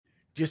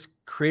just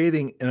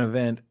creating an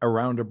event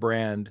around a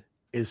brand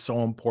is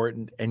so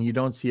important, and you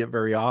don't see it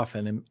very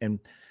often. And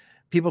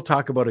people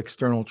talk about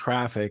external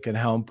traffic and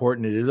how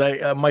important it is.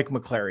 Mike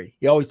McClary,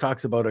 he always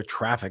talks about a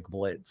traffic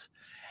blitz.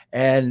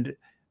 And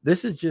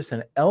this is just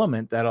an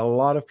element that a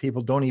lot of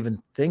people don't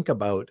even think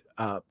about.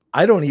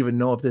 I don't even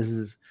know if this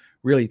is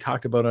really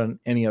talked about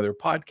on any other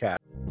podcast.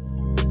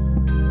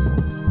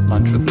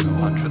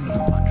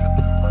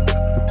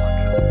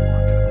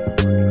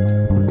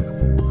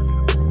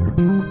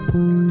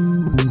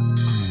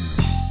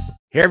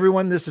 Hey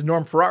everyone, this is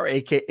Norm Farrar,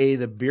 aka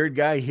the Beard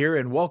Guy here,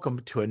 and welcome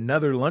to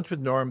another Lunch with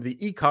Norm, the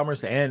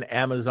e-commerce and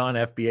Amazon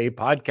FBA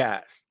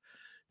podcast.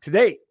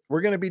 Today, we're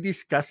going to be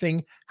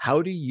discussing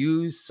how to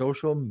use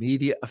social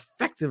media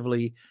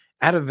effectively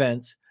at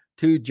events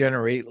to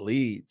generate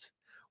leads.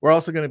 We're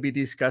also going to be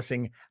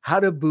discussing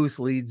how to boost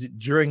leads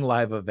during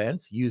live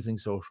events using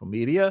social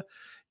media,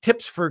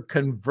 tips for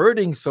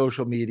converting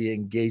social media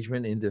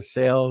engagement into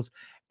sales,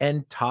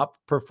 and top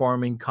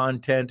performing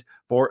content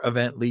for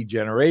event lead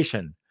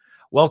generation.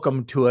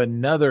 Welcome to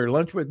another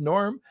Lunch with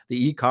Norm,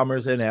 the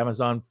e-commerce and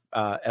Amazon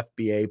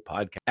FBA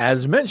podcast.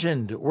 As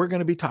mentioned, we're going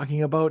to be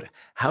talking about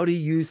how to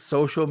use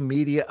social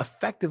media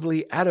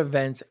effectively at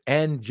events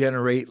and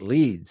generate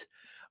leads.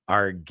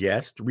 Our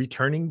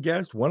returning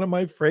guest, one of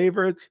my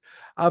favorites,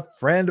 a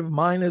friend of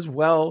mine as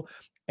well,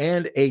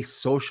 and a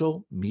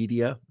social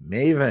media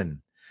maven.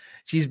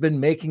 She's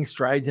been making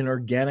strides in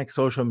organic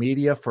social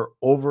media for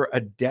over a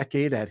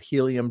decade at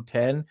Helium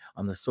 10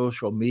 on the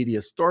social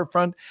media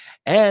storefront,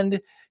 and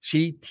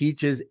she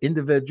teaches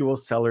individual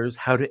sellers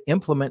how to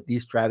implement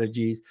these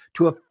strategies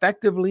to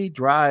effectively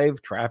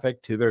drive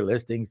traffic to their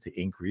listings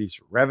to increase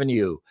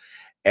revenue.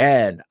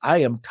 And I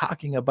am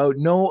talking about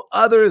no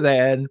other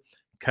than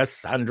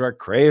Cassandra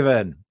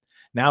Craven.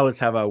 Now let's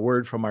have a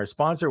word from our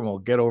sponsor and we'll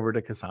get over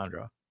to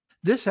Cassandra.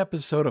 This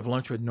episode of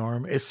Lunch with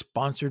Norm is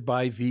sponsored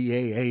by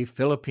VAA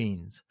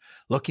Philippines.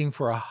 Looking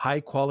for a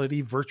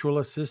high-quality virtual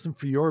assistant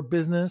for your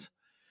business?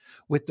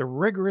 With the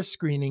rigorous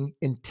screening,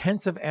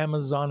 intensive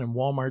Amazon and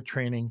Walmart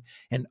training,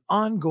 and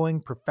ongoing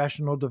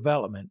professional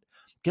development,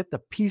 get the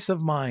peace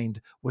of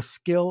mind with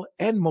skilled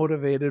and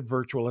motivated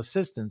virtual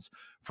assistants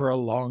for a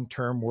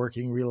long-term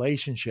working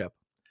relationship.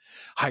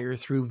 Hire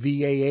through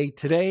VAA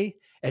today,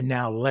 and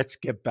now let's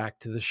get back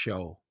to the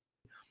show.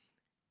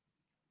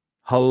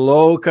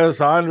 Hello,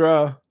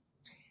 Cassandra.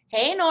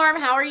 Hey, Norm.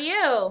 How are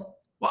you?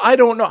 Well, I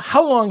don't know.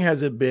 How long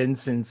has it been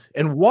since,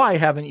 and why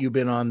haven't you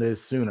been on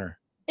this sooner?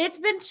 It's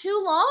been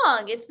too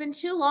long.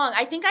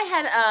 I think I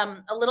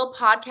had a little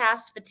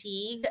podcast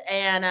fatigue,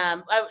 and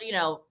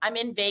I'm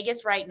in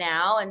Vegas right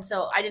now, and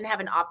so I didn't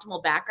have an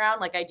optimal background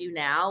like I do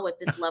now with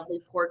this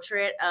lovely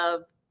portrait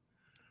of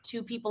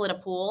two people in a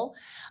pool.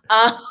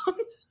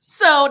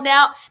 So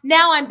now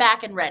I'm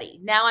back and ready.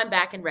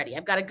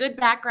 I've got a good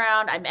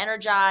background. I'm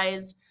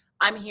energized.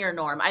 I'm here,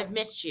 Norm. I've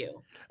missed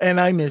you. And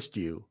I missed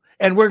you.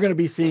 And we're going to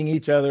be seeing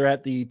each other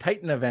at the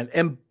Titan event.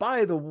 And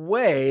by the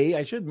way,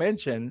 I should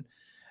mention,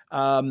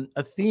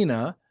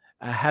 Athena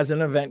has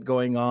an event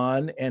going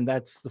on, and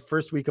that's the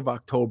first week of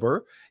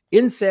October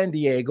in San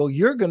Diego.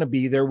 You're going to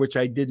be there, which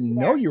I didn't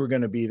know you were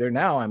going to be there.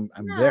 Now I'm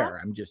there.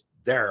 I'm just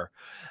there.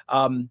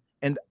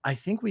 And I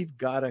think we've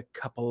got a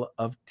couple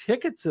of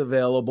tickets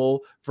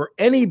available for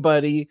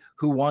anybody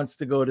who wants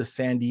to go to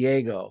San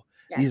Diego.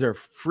 Yes. These are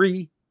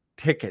free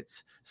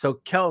tickets. So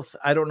Kels,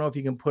 I don't know if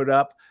you can put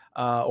up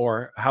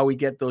or how we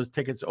get those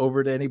tickets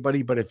over to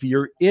anybody, but if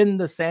you're in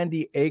the San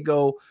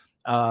Diego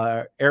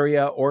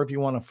area, or if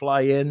you want to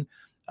fly in,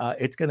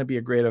 it's going to be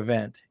a great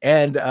event.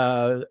 And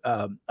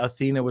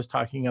Athena was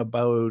talking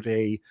about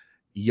a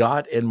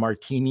yacht and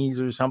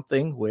martinis or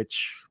something,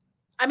 which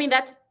I mean,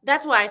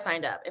 that's why I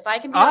signed up. If I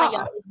can be on a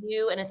yacht with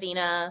you and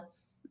Athena,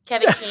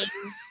 Kevin King,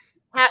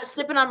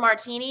 sipping on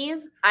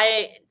martinis,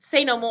 I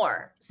say no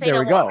more. There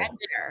we go. I'm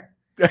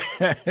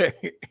there.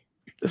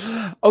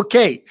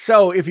 Okay,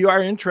 so if you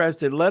are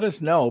interested, let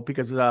us know,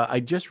 because I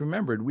just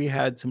remembered we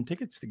had some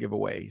tickets to give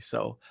away,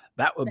 so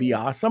that would be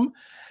awesome.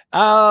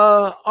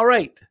 All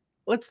right,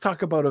 let's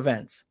talk about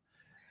events.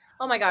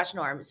 Oh my gosh,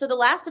 Norm. So the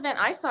last event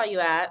I saw you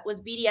at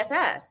was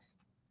BDSS.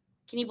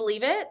 Can you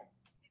believe it?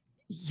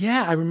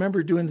 Yeah, I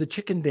remember doing the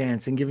chicken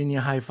dance and giving you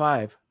a high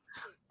five.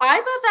 I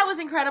thought that was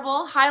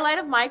incredible. Highlight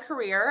of my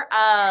career.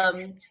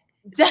 I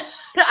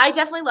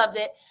definitely loved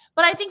it.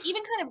 But I think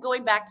even kind of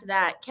going back to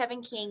that,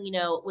 Kevin King,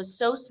 was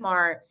so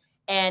smart,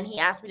 and he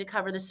asked me to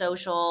cover the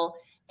social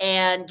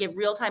and give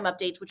real-time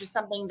updates, which is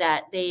something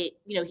that he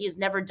has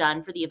never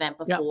done for the event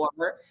before.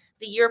 Yep.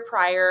 The year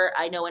prior,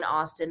 I know in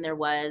Austin there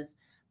was,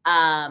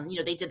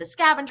 they did the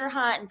scavenger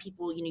hunt, and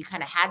people, you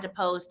kind of had to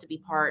post to be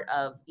part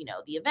of,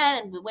 the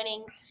event and the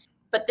winnings.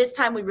 But this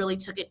time we really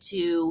took it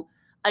to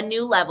a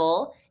new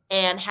level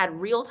and had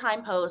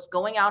real-time posts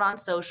going out on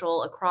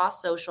social,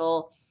 across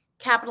social,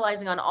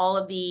 capitalizing on all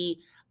of the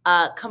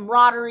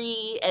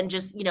camaraderie and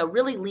just,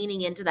 really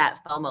leaning into that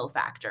FOMO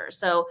factor.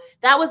 So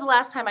that was the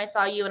last time I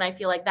saw you. And I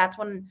feel like that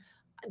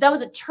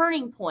was a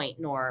turning point,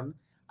 Norm,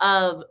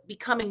 of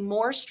becoming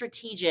more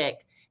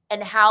strategic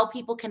and how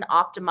people can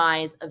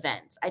optimize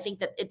events. I think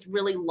that it's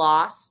really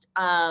lost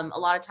a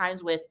lot of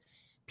times with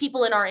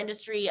people in our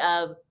industry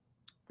of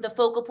the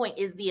focal point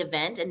is the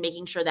event and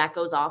making sure that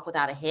goes off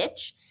without a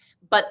hitch.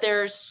 But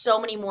there's so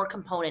many more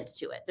components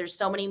to it. There's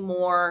so many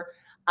more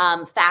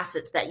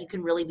facets that you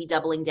can really be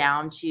doubling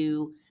down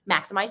to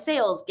maximize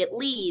sales, get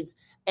leads,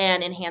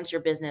 and enhance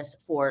your business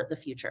for the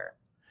future.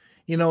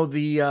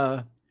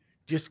 The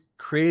just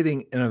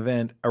creating an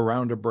event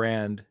around a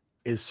brand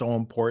is so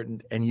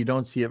important, and you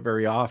don't see it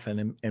very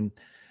often. And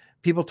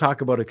people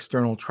talk about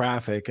external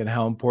traffic and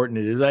how important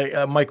it is.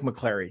 Mike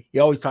McClary, he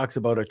always talks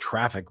about a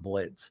traffic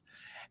blitz.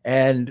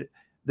 And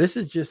this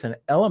is just an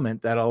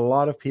element that a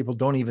lot of people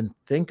don't even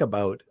think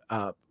about.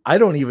 I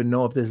don't even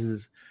know if this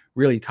is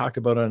really talked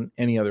about on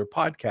any other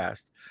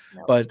podcast,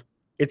 but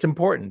it's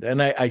important.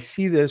 And I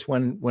see this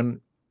when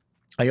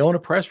I own a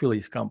press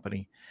release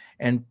company,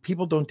 and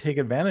people don't take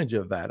advantage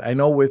of that. I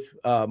know with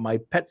my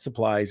pet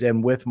supplies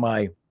and with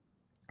my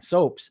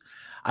soaps,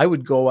 I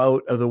would go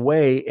out of the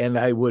way, and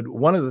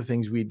one of the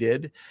things we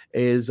did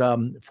is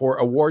for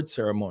award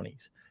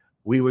ceremonies,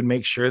 we would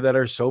make sure that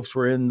our soaps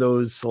were in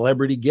those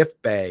celebrity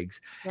gift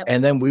bags,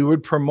 and then we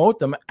would promote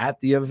them at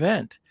the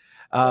event.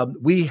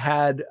 We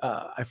had,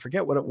 I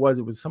forget what it was.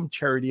 It was some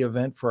charity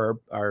event for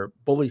our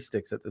bully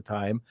sticks at the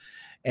time.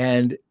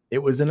 And it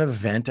was an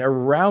event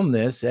around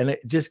this, and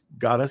it just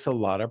got us a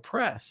lot of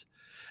press.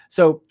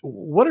 So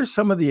what are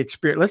some of the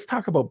experience? Let's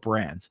talk about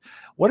brands.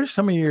 What are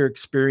some of your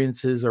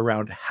experiences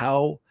around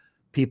how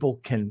people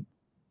can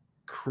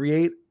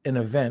create an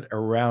event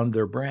around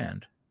their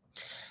brand?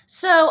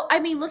 So, I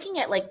mean, looking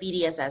at like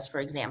BDSS,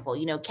 for example,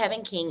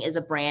 Kevin King is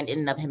a brand in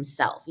and of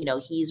himself.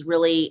 He's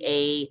really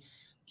a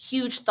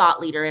huge thought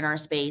leader in our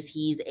space.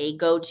 He's a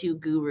go-to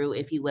guru,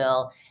 if you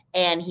will,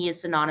 and he is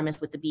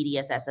synonymous with the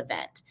BDSS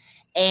event.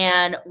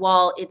 And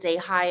while it's a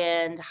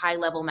high-end,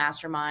 high-level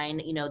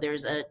mastermind,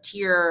 there's a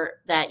tier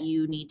that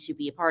you need to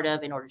be a part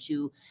of in order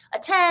to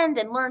attend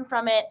and learn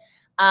from it.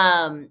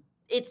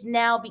 It's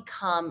now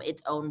become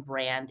its own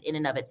brand in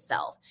and of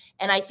itself.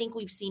 And I think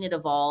we've seen it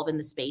evolve in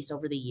the space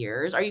over the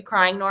years. Are you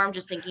crying, Norm?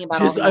 Just thinking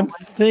about I'm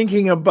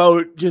thinking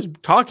about just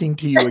talking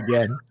to you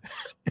again.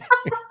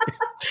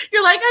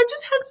 You're like, I've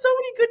just had so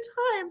many good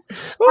times.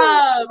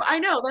 I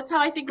know. That's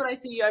how I think when I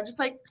see you. I'm just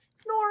like,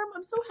 it's Norm.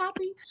 I'm so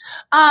happy.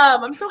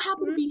 I'm so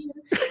happy to be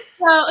here.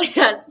 So,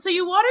 yes. So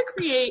you want to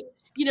create,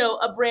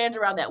 a brand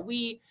around that.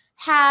 We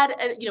had,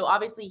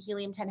 obviously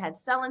Helium 10 had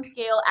Sell and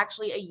Scale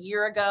actually a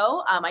year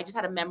ago. I just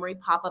had a memory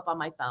pop up on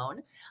my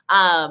phone.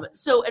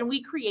 And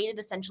we created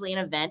essentially an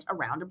event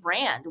around a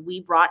brand.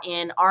 We brought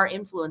in our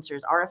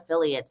influencers, our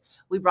affiliates.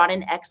 We brought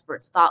in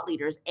experts, thought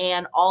leaders,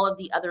 and all of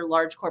the other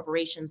large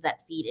corporations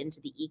that feed into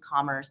the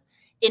e-commerce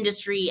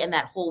industry and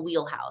that whole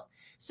wheelhouse.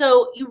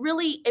 So it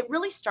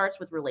really starts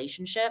with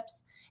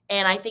relationships.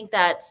 And I think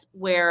that's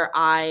where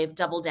I've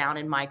doubled down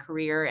in my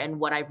career and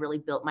what I've really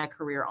built my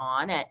career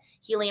on at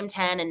Helium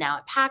 10 and now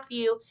at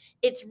Packview.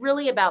 It's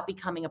really about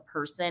becoming a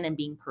person and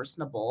being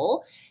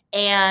personable.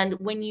 And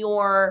when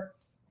you're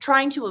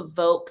trying to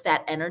evoke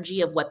that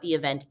energy of what the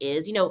event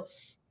is, you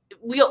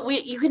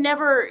can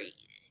never,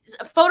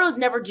 photos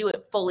never do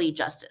it fully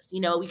justice.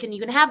 You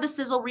can have the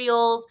sizzle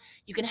reels,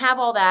 you can have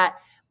all that.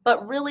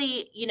 But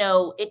really,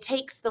 it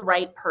takes the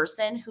right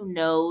person who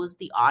knows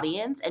the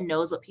audience and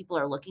knows what people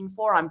are looking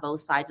for on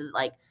both sides of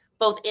like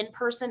both in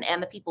person and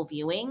the people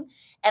viewing.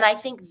 And I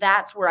think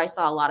that's where I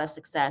saw a lot of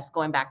success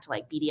going back to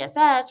like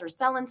BDSS or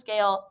Sell and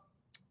Scale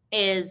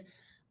is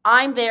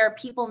I'm there.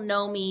 People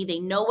know me. They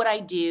know what I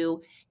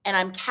do. And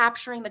I'm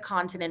capturing the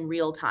content in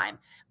real time.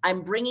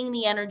 I'm bringing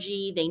the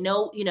energy. They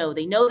know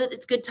that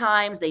it's good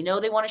times. They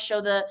know they want to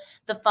show the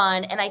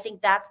fun. And I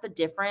think that's the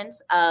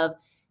difference of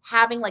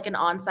having like an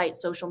on-site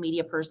social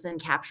media person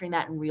capturing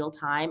that in real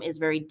time is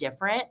very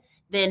different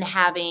than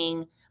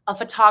having a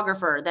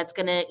photographer that's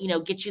going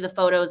to, get you the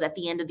photos at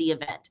the end of the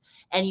event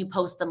and you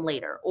post them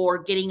later, or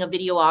getting a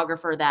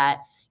videographer that,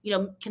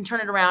 can turn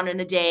it around in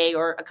a day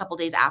or a couple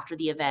days after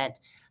the event.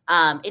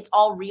 It's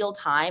all real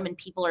time and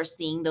people are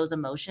seeing those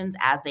emotions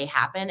as they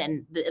happen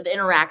and the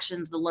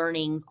interactions, the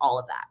learnings, all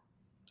of that.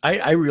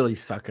 I really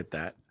suck at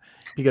that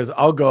because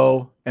I'll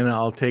go and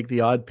I'll take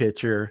the odd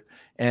picture.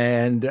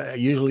 And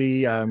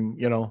usually,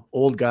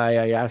 old guy,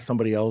 I ask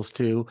somebody else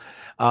to.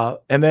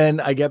 And then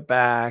I get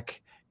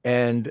back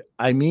and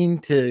I mean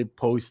to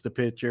post the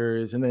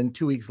pictures. And then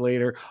 2 weeks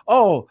later,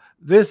 oh,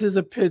 this is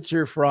a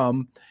picture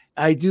from,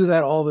 I do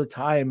that all the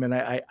time. And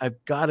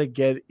I've got to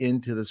get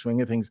into the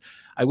swing of things.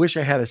 I wish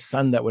I had a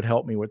son that would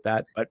help me with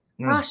that. But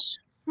gosh,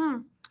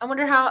 I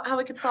wonder how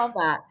we could solve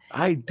that.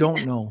 I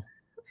don't know.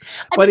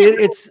 But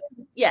it's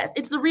yes,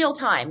 it's the real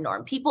time,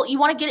 Norm. People, you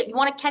want to get it, you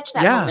want to catch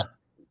that moment,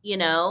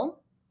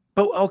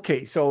 But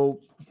okay,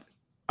 so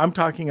I'm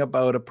talking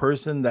about a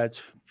person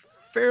that's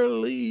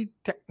fairly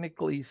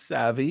technically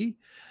savvy.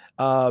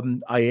 I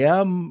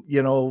am,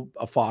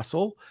 a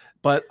fossil,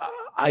 but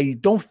I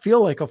don't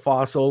feel like a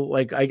fossil.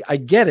 Like I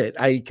get it.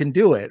 I can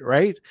do it.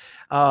 Right.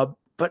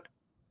 But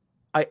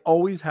I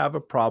always have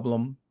a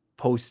problem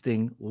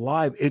posting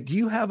live. Do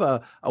you have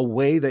a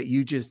way that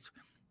you just,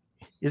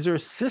 is there a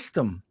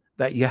system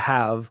that you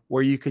have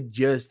where you could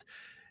just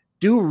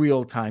do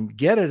real time,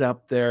 get it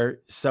up there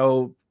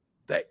so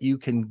that you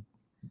can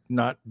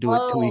not do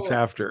it 2 weeks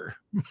after?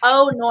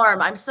 Oh, Norm,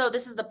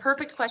 this is the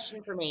perfect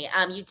question for me.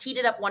 You teed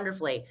it up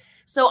wonderfully.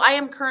 So I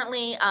am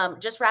currently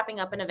just wrapping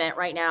up an event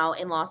right now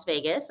in Las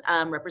Vegas,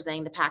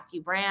 representing the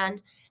Packview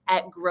brand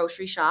at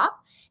Grocery Shop.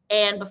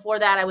 And before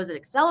that, I was at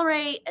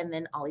Accelerate, and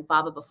then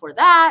Alibaba before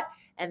that,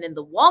 and then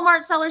the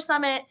Walmart Seller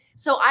Summit.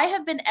 So I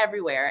have been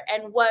everywhere.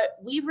 And what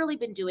we've really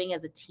been doing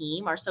as a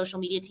team, our social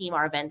media team,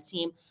 our events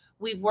team,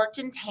 we've worked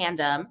in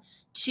tandem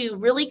to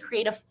really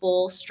create a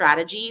full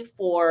strategy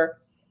for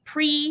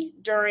pre,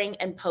 during,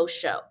 and post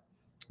show.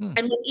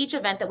 And with each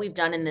event that we've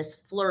done in this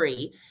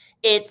flurry,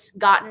 it's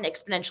gotten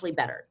exponentially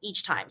better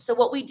each time. So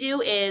what we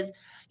do is,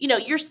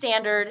 your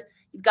standard,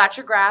 you've got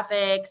your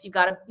graphics, you've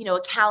got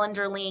a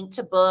calendar link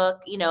to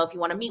book, if you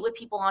want to meet with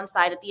people on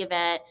site at the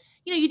event,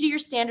 you do your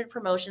standard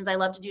promotions. I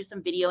love to do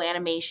some video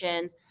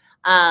animations,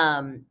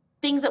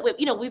 things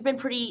that we've been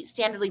pretty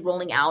standardly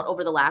rolling out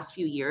over the last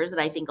few years that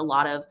I think a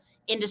lot of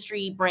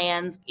industry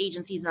brands,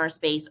 agencies in our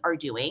space are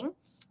doing.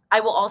 I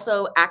will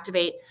also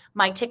activate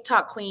my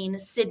TikTok queen,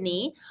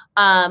 Sydney,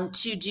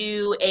 to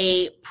do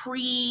a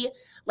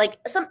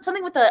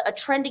something with a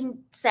trending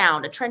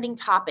sound, a trending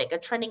topic, a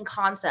trending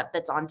concept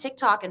that's on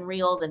TikTok and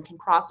Reels and can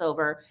cross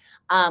over.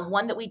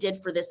 One that we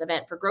did for this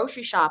event for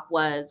Grocery Shop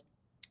was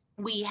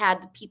we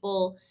had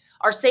people,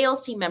 our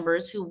sales team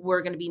members who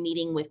were going to be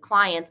meeting with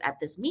clients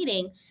at this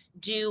meeting,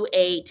 do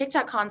a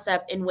TikTok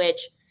concept in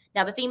which,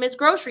 now the theme is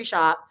Grocery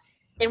Shop,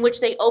 in which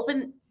they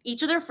open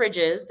each of their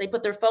fridges, they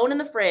put their phone in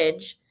the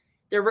fridge,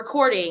 they're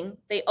recording,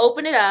 they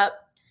open it up,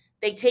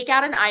 they take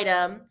out an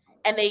item,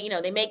 and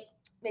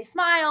they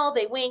smile,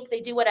 they wink,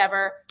 they do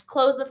whatever,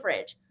 close the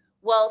fridge.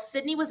 Well,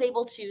 Sydney was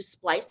able to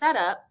splice that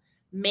up,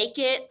 make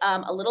it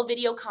a little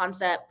video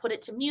concept, put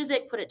it to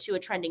music, put it to a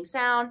trending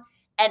sound,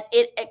 and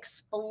it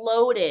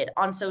exploded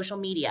on social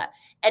media.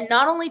 And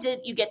not only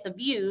did you get the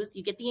views,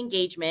 you get the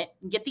engagement,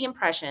 you get the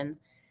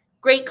impressions,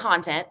 great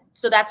content.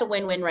 So that's a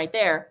win-win right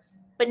there.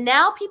 But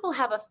now people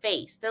have a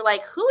face. They're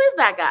like, who is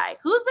that guy?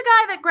 Who's the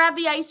guy that grabbed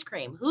the ice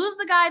cream? Who's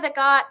the guy that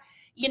got,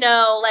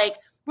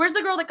 where's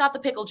the girl that got the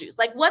pickle juice?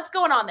 Like, what's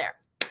going on there?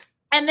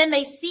 And then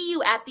they see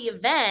you at the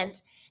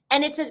event,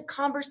 and it's a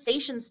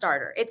conversation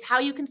starter. It's how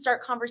you can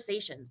start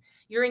conversations.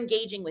 You're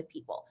engaging with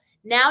people.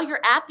 Now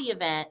you're at the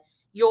event.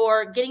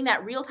 You're getting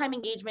that real-time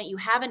engagement. You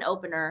have an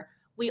opener.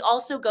 We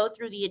also go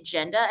through the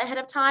agenda ahead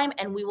of time,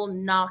 and we will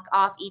knock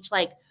off each,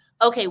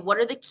 okay, what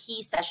are the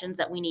key sessions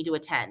that we need to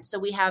attend? So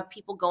we have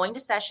people going to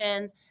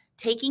sessions,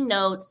 taking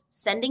notes,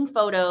 sending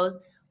photos.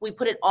 We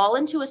put it all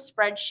into a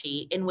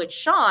spreadsheet in which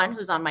Sean,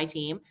 who's on my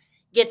team,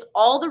 gets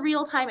all the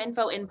real-time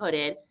info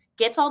inputted,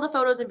 gets all the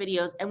photos and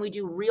videos, and we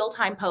do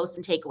real-time posts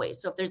and takeaways.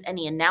 So if there's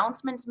any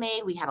announcements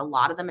made, we had a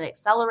lot of them at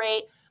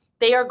Accelerate,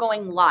 they are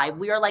going live.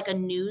 We are like a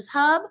news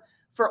hub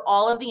for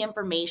all of the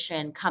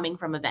information coming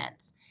from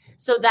events.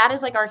 So that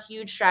is our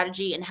huge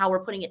strategy, and how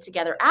we're putting it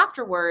together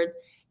afterwards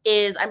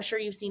is, I'm sure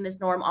you've seen this,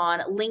 Norm, on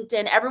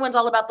LinkedIn. Everyone's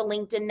all about the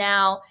LinkedIn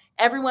now.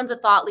 Everyone's a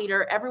thought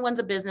leader. Everyone's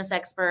a business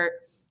expert.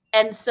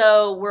 And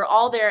so we're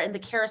all there in the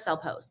carousel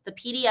posts. The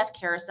PDF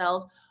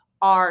carousels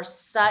are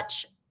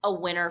such a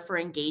winner for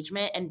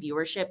engagement and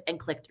viewership and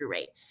click-through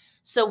rate.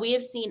 So we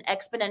have seen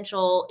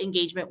exponential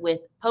engagement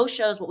with post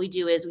shows. What we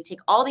do is we take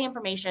all the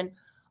information,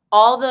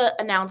 all the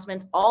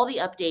announcements, all the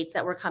updates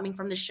that were coming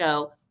from the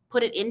show,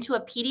 put it into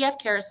a PDF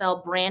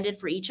carousel branded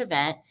for each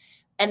event,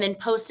 and then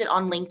post it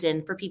on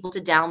LinkedIn for people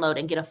to download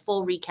and get a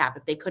full recap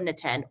if they couldn't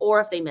attend or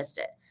if they missed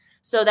it.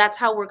 So that's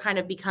how we're kind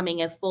of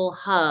becoming a full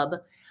hub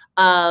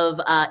of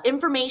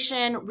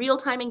information,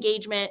 real-time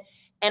engagement,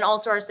 and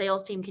also our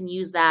sales team can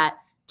use that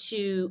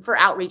for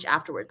outreach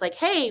afterwards. Like,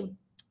 hey,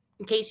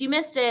 in case you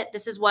missed it,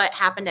 this is what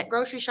happened at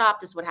Grocery Shop.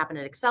 This is what happened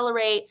at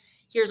Accelerate.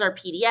 Here's our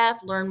PDF.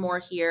 Learn more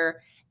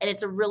here. And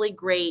it's a really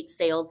great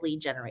sales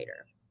lead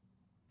generator.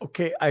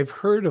 Okay, I've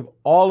heard of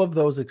all of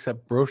those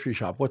except Grocery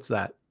Shop. What's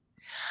that?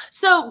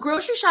 So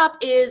Grocery Shop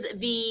is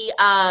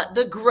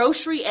the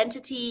grocery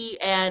entity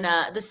and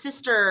the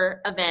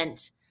sister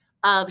event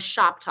of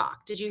Shop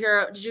Talk. Did you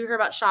hear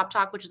about Shop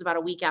Talk, which is about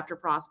a week after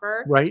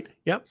Prosper? Right.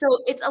 Yep. So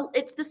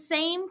it's the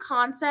same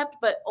concept,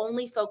 but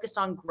only focused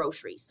on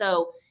grocery.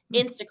 So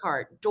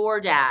Instacart,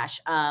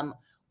 DoorDash,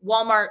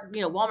 Walmart,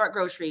 Walmart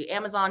grocery,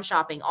 Amazon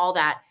shopping, all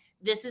that.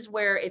 This is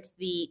where it's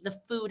the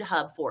food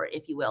hub for it,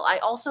 if you will. I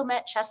also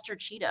met Chester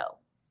Cheeto.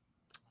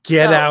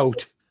 Get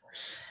out.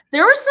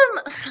 There were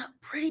some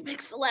pretty big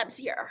celebs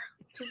here.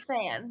 Just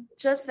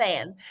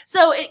saying.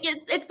 So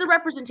it's the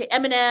representation.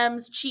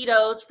 M&Ms,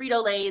 Cheetos,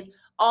 Frito-Lays,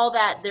 all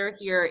that. They're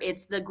here.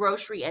 It's the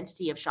grocery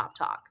entity of Shop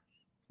Talk.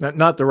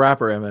 Not the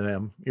rapper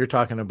M&M you're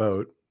talking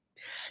about.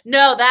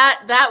 No,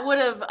 that would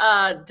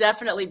have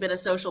definitely been a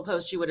social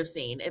post you would have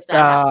seen if that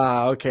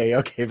happened.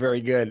 Okay,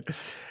 very good.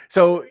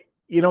 So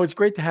it's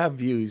great to have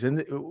views,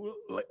 and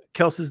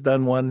Kelsey's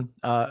done one.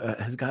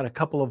 Has got a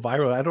couple of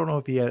viral. I don't know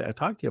if he had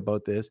talked to you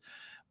about this.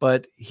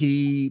 But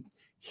he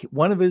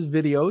one of his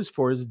videos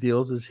for his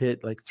deals has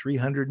hit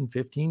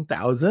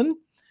 315,000.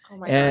 Oh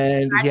my gosh.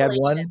 And he had Congratulations.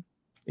 one,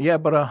 yeah,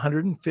 about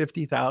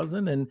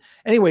 150,000. And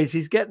anyways,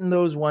 he's getting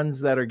those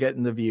ones that are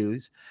getting the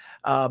views.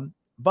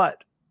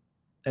 But,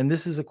 and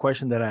this is a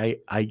question that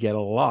I get a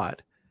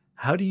lot.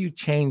 How do you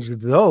change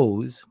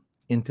those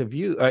into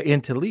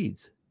into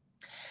leads?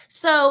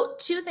 So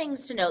two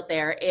things to note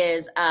there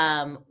is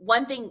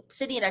one thing,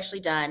 Sydney had actually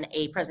done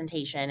a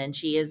presentation, and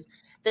she is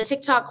the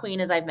TikTok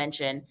queen, as I've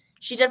mentioned.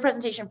 She did a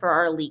presentation for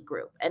our elite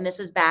group, and this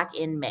was back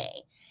in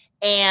May.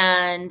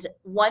 And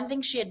one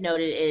thing she had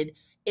noted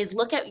is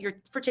look at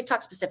for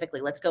TikTok specifically,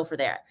 let's go for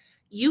there.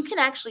 You can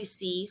actually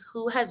see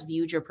who has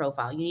viewed your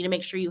profile. You need to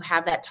make sure you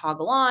have that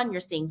toggle on.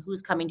 You're seeing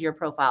who's coming to your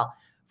profile.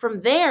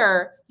 From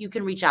there, you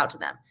can reach out to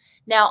them.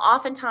 Now,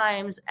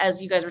 oftentimes,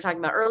 as you guys were talking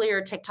about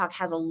earlier, TikTok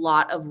has a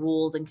lot of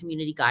rules and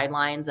community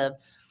guidelines of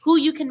who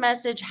you can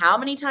message, how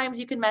many times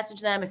you can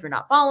message them, if you're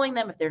not following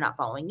them, if they're not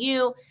following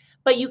you.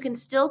 But you can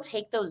still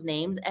take those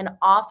names, and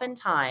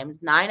oftentimes,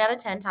 9 out of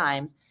 10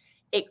 times,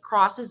 it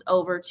crosses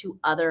over to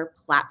other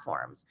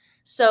platforms.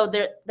 So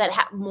that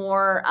have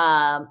more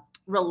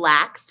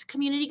relaxed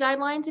community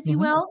guidelines, if you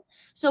will.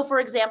 So, for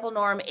example,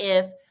 Norm,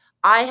 if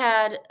I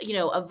had,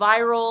 a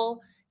viral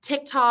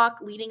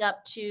TikTok leading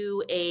up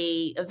to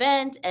a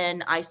event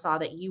and I saw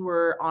that you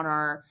were on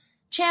our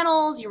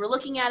channels, you were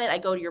looking at it, I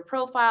go to your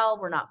profile,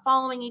 we're not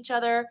following each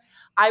other,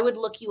 I would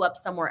look you up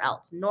somewhere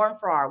else. Norm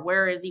Farrar,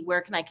 where is he?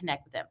 Where can I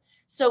connect with him?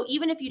 So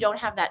even if you don't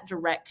have that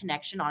direct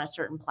connection on a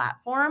certain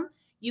platform,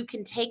 you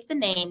can take the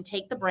name,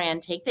 take the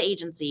brand, take the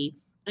agency,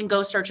 and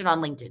go search it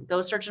on LinkedIn,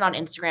 go search it on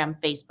Instagram,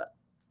 Facebook.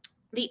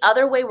 The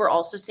other way we're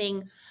also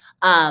seeing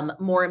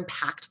more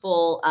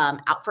impactful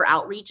out for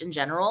outreach in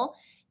general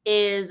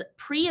is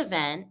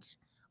pre-event,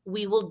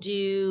 we will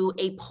do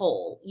a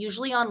poll,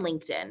 usually on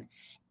LinkedIn.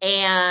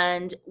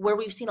 And where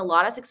we've seen a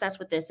lot of success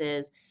with this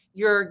is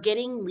you're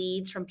getting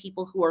leads from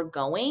people who are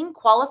going,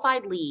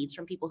 qualified leads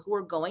from people who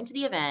are going to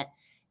the event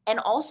and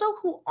also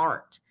who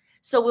aren't.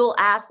 So we'll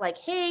ask like,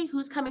 hey,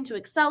 who's coming to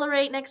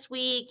Accelerate next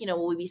week?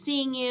 Will we be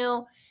seeing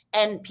you?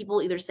 And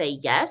people either say,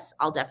 yes,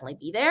 I'll definitely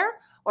be there.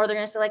 Or they're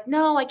going to say like,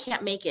 no, I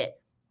can't make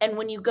it. And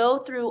when you go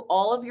through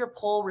all of your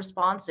poll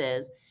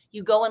responses,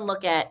 you go and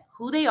look at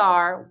who they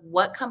are,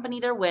 what company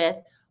they're with,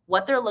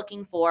 what they're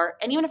looking for.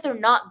 And even if they're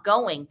not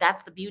going,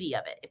 that's the beauty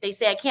of it. If they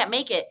say, I can't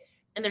make it,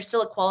 and they're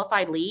still a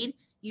qualified lead,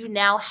 you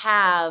now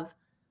have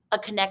a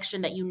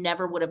connection that you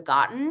never would have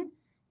gotten,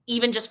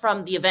 even just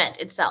from the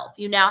event itself.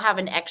 You now have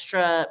an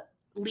extra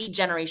lead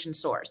generation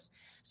source.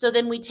 So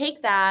then we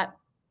take that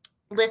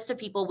list of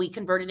people, we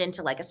convert it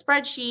into like a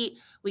spreadsheet,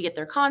 we get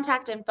their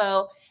contact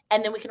info,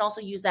 and then we can also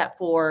use that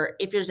for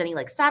if there's any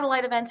like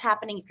satellite events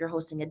happening, if you're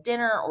hosting a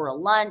dinner or a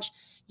lunch,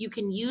 you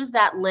can use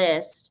that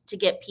list to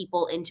get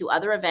people into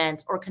other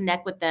events or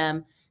connect with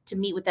them to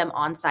meet with them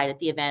on site at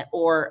the event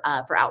or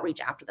for outreach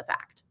after the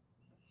fact.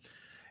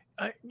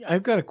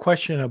 I've got a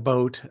question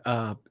about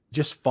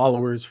just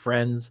followers,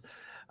 friends.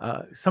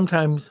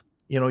 Sometimes,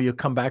 you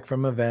come back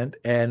from an event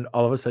and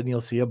all of a sudden you'll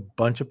see a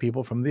bunch of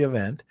people from the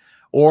event,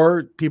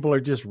 or people are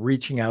just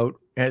reaching out,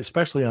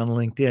 especially on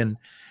LinkedIn,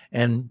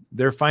 and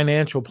they're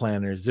financial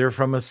planners. They're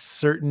from a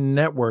certain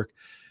network.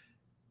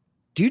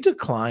 Do you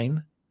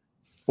decline?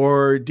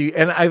 Or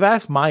and I've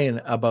asked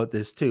Mayan about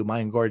this too,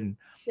 Mayan Gordon.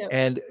 Yep.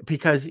 And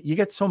because you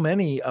get so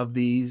many of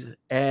these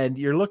and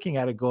you're looking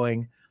at it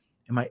going,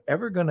 am I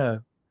ever going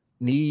to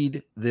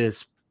need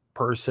this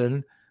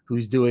person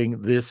who's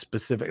doing this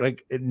specific,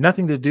 like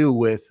nothing to do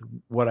with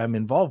what I'm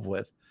involved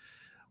with?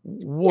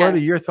 What are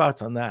your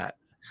thoughts on that?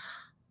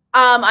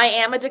 I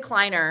am a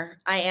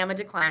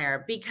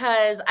decliner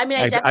because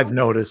I've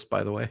noticed,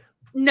 by the way.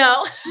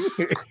 No,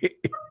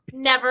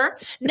 never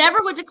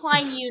would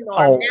decline you,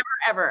 Norm. Never,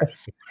 ever.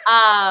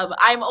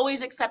 I'm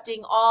always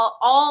accepting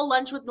all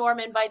lunch with Norm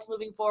invites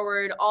moving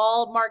forward,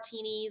 all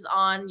martinis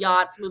on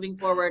yachts moving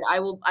forward. I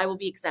will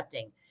be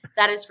accepting.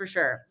 That is for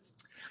sure.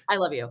 I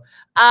love you.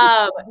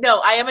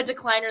 No, I am a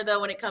decliner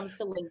though when it comes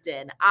to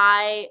LinkedIn.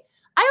 I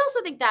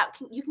also think that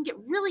you can get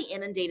really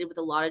inundated with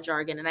a lot of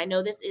jargon, and I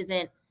know this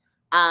isn't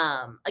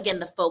again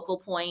the focal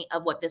point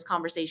of what this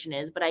conversation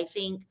is, but I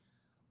think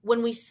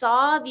when we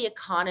saw the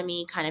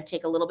economy kind of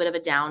take a little bit of a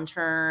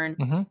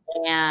downturn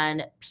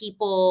and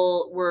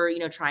people were,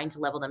 trying to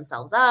level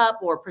themselves up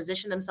or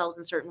position themselves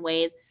in certain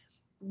ways,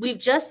 we've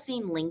just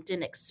seen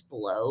LinkedIn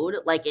explode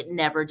like it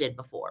never did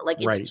before. Like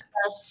it's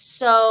just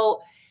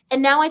so,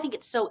 and now I think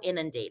it's so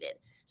inundated.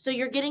 So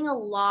you're getting a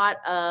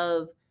lot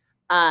of,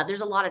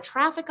 there's a lot of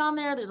traffic on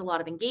there. There's a lot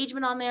of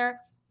engagement on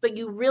there, but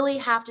you really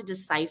have to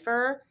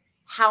decipher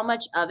how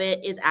much of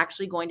it is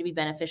actually going to be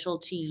beneficial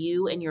to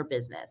you and your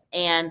business.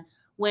 And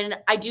when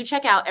I do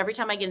check out, every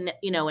time I get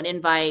an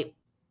invite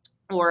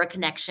or a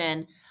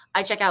connection,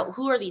 I check out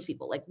who are these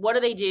people? Like, what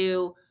do they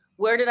do?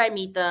 Where did I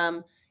meet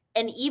them?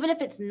 And even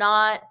if it's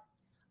not,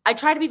 I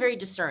try to be very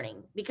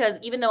discerning because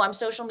even though I'm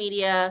social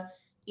media,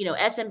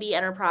 SMB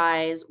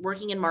enterprise,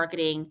 working in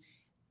marketing,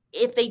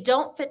 if they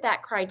don't fit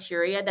that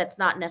criteria, that's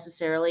not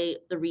necessarily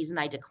the reason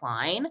I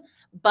decline.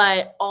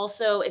 But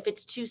also if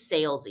it's too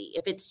salesy,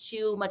 if it's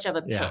too much of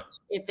a pitch,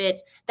 if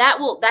it's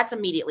that's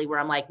immediately where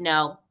I'm like,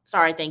 no,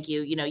 sorry, thank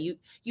you.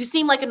 You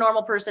seem like a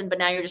normal person, but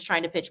now you're just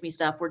trying to pitch me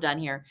stuff. We're done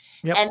here.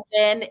 Yep. And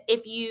then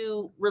if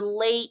you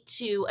relate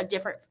to a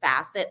different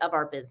facet of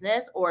our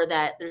business, or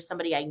that there's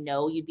somebody I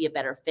know you'd be a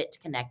better fit to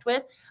connect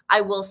with,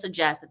 I will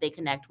suggest that they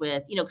connect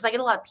with, because I get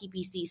a lot of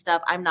PPC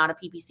stuff. I'm not a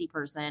PPC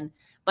person,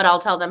 but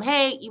I'll tell them,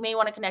 hey, you may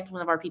want to connect with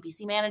one of our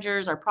PPC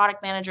managers, our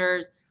product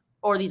managers,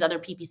 or these other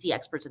PPC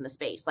experts in the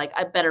space. Like,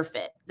 a better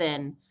fit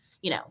than,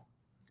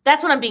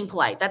 that's when I'm being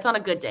polite. That's on a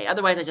good day.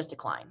 Otherwise, I just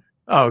decline.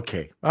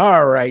 Okay.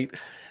 All right.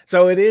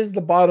 So it is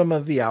the bottom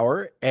of the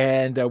hour,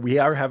 and we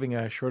are having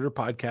a shorter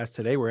podcast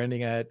today. We're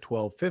ending at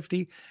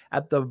 12:50.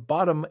 At the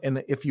bottom,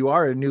 and if you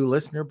are a new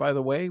listener, by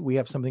the way, we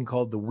have something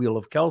called the Wheel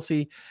of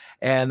Kelsey,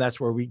 and that's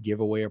where we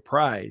give away a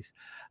prize.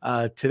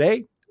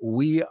 Today,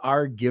 we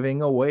are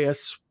giving away a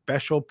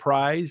special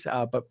prize,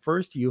 but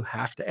first you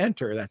have to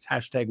enter. That's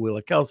hashtag Wheel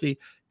of Kelsey.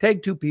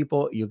 Tag 2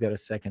 people, you'll get a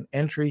second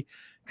entry.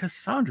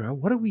 Cassandra,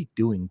 what are we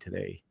doing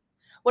today?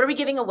 What are we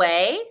giving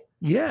away?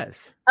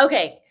 Yes.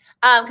 Okay.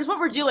 Because what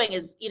we're doing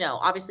is,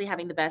 obviously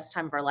having the best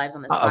time of our lives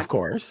on this podcast. Of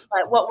course.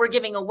 But what we're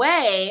giving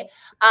away,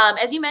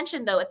 as you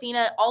mentioned, though,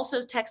 Athena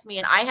also texted me,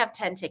 and I have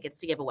 10 tickets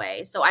to give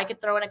away. So I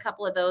could throw in a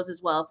couple of those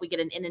as well if we get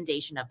an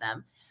inundation of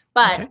them.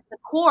 But the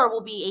core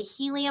will be a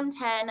Helium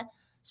 10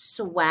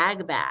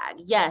 swag bag.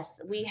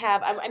 Yes, we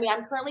have.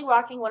 I'm currently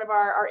rocking one of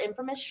our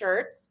infamous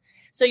shirts.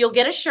 So you'll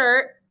get a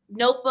shirt,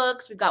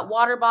 notebooks, we've got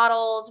water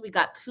bottles, we've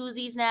got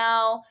koozies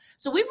now.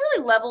 So we've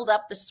really leveled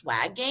up the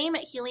swag game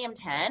at Helium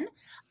 10.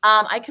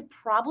 I could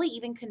probably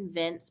even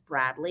convince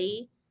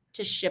Bradley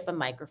to ship a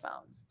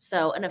microphone.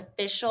 So an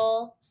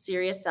official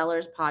Serious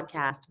Sellers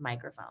podcast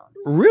microphone.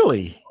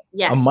 Really?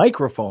 Yes. A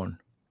microphone?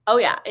 Oh,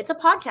 yeah. It's a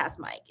podcast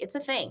mic. It's a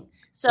thing.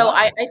 So wow.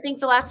 I think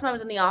the last time I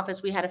was in the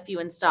office, we had a few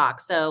in stock.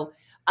 So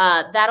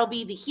that'll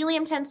be the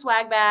Helium 10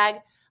 swag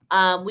bag.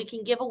 We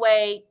can give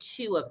away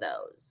 2 of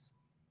those.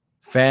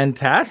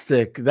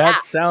 Fantastic.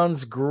 That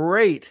sounds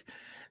great.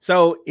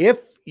 So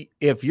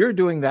if you're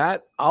doing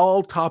that,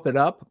 I'll top it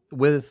up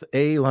with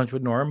a Lunch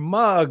with Norm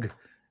mug.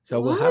 So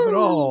we'll have it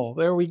all.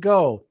 There we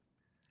go.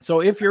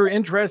 So if you're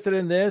interested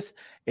in this,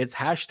 it's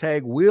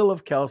hashtag Wheel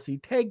of Kelsey.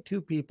 Tag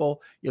 2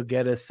 people. You'll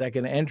get a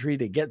second entry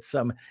to get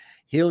some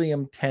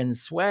Helium 10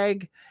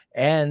 swag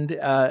and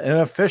an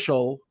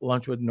official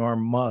Lunch with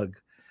Norm mug.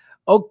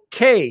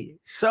 Okay,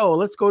 so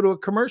let's go to a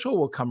commercial.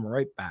 We'll come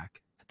right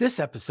back. This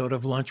episode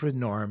of Lunch with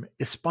Norm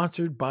is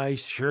sponsored by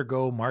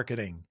SureGo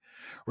Marketing.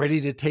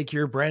 Ready to take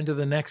your brand to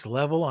the next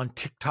level on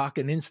TikTok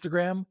and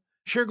Instagram?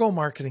 SureGo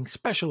Marketing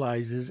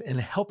specializes in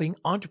helping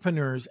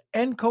entrepreneurs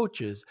and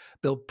coaches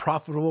build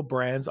profitable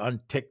brands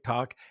on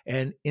TikTok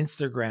and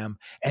Instagram,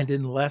 and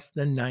in less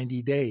than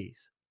 90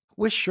 days.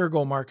 With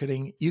SureGo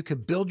Marketing, you can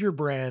build your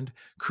brand,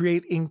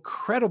 create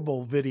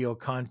incredible video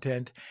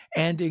content,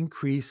 and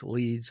increase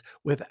leads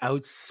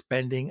without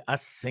spending a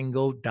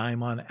single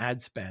dime on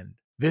ad spend.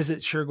 Visit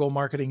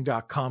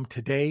SureGoMarketing.com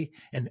today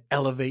and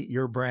elevate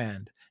your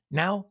brand.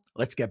 Now,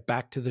 let's get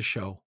back to the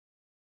show.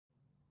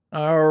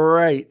 All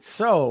right.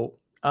 So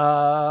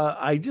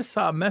I just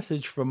saw a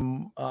message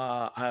from,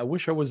 I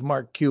wish I was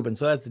Mark Cuban.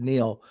 So that's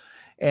Neil.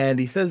 And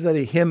he says that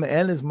him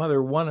and his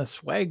mother won a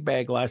swag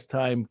bag last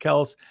time,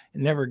 Kels,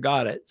 and never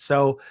got it.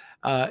 So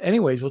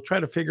anyways, we'll try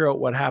to figure out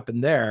what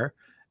happened there.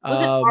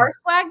 Was it our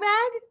swag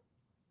bag?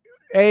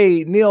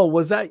 Hey, Neil,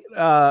 was that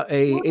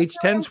a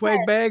H10 swag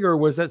bag, or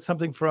was that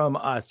something from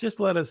us? Just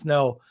let us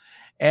know.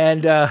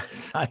 And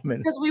Simon,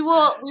 because we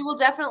will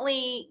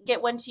definitely get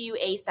one to you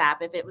ASAP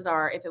if it was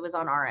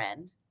on our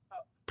end.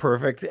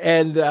 Perfect.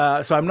 And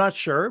so I'm not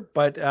sure,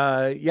 but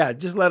yeah,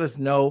 just let us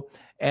know.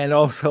 And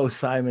also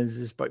Simon's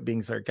just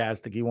being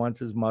sarcastic. He wants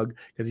his mug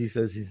because he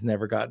says he's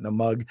never gotten a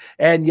mug.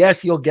 And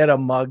yes, you'll get a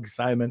mug,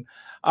 Simon.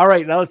 All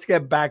right, now let's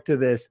get back to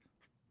this.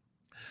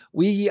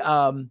 We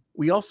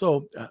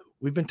also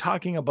we've been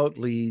talking about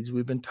leads.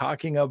 We've been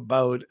talking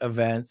about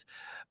events.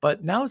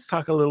 But now let's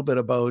talk a little bit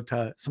about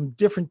some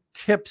different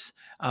tips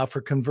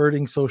for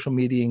converting social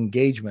media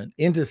engagement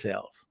into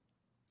sales.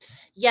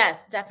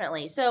 Yes,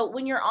 definitely. So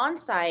when you're on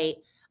site,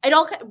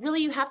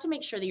 you have to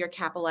make sure that you're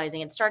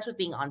capitalizing. It starts with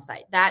being on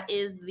site. That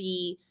is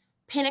the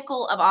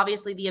pinnacle of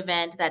obviously the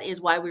event. That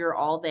is why we were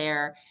all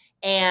there.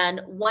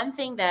 And one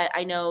thing that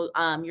I know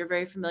you're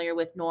very familiar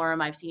with,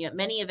 Norm, I've seen you at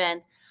many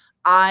events.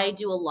 I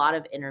do a lot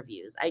of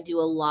interviews. I do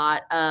a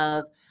lot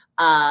of,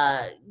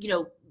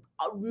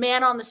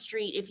 man on the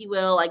street, if you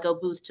will. I go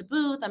booth to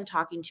booth. I'm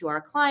talking to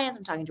our clients.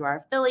 I'm talking to our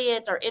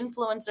affiliates, our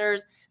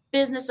influencers,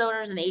 business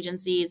owners, and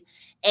agencies.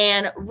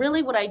 And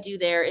really what I do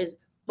there is,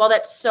 while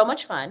that's so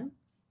much fun,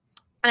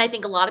 and I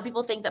think a lot of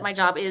people think that my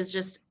job is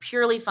just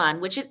purely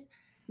fun, which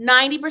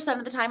 90%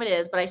 of the time it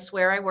is, but I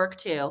swear I work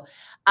too.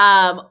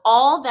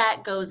 All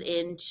that goes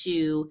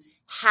into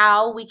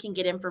how we can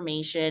get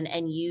information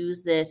and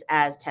use this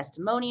as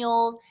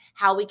testimonials,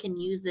 how we can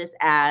use this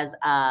as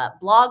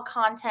blog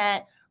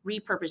content,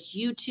 repurposed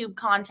YouTube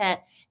content,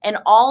 and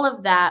all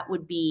of that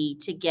would be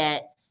to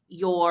get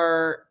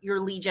your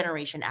lead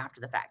generation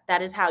after the fact.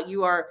 That is how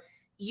you are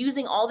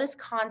using all this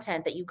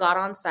content that you got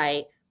on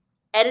site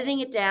editing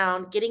it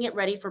down, getting it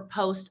ready for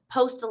post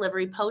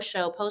delivery, post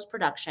show, post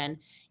production,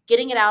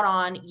 getting it out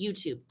on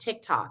YouTube,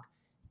 TikTok,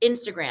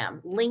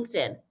 Instagram,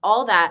 LinkedIn,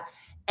 all that,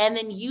 and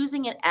then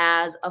using it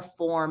as a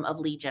form of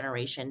lead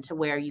generation to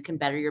where you can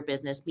better your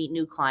business, meet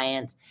new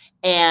clients,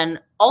 and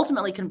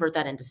ultimately convert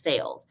that into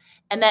sales.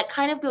 And that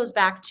kind of goes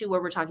back to where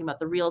we're talking about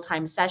the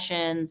real-time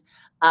sessions.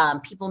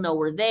 People know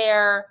we're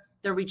there.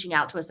 They're reaching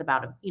out to us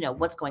about,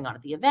 what's going on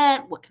at the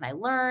event. What can I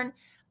learn?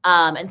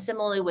 And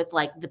similarly with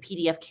like the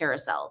PDF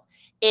carousels,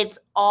 it's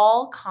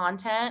all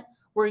content.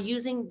 We're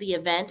using the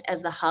event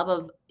as the hub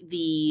of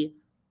the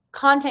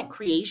content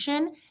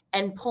creation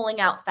and pulling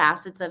out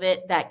facets of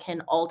it that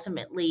can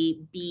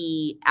ultimately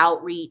be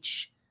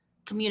outreach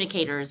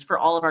communicators for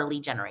all of our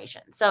lead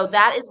generation. So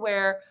that is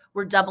where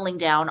we're doubling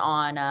down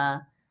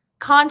on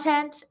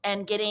content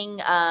and getting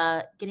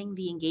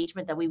the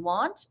engagement that we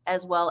want,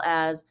 as well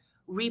as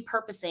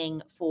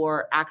repurposing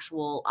for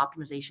actual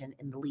optimization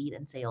in the lead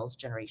and sales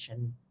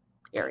generation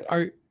area.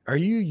 Are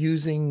you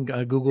using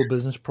Google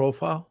Business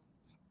Profile?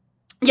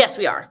 Yes,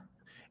 we are.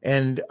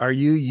 And are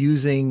you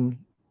using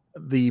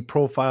the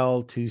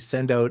profile to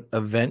send out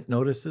event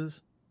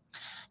notices?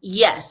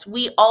 Yes,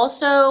 we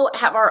also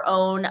have our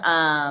own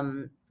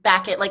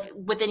backend, like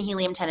within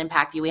Helium 10 and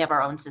PackView, we have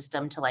our own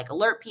system to like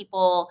alert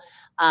people,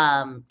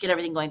 get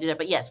everything going through there.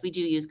 But yes, we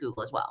do use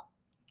Google as well.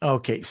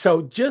 Okay,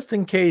 so just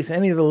in case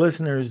any of the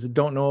listeners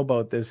don't know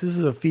about this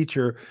is a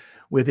feature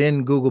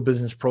within Google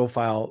Business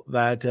Profile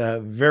that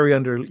very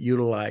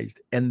underutilized,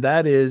 and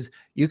that is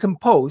you can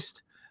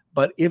post,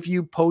 but if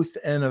you post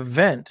an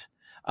event,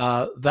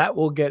 that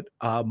will get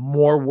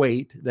more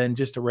weight than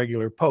just a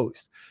regular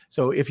post.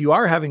 So if you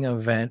are having an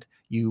event,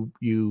 you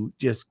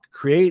just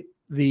create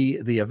the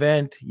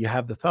event, you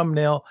have the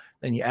thumbnail,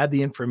 then you add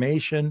the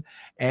information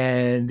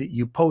and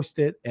you post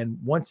it. And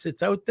once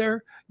it's out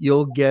there,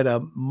 you'll get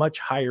a much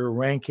higher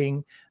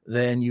ranking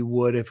than you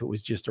would if it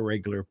was just a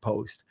regular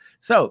post.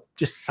 So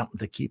just something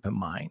to keep in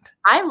mind.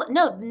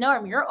 No,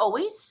 Norm, you're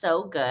always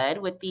so good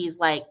with these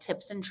like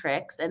tips and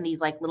tricks and these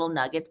like little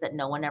nuggets that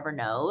no one ever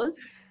knows.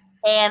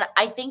 And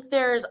I think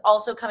there's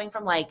also coming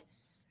from like,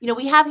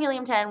 we have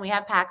Helium 10, we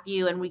have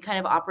PackView, and we kind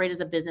of operate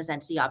as a business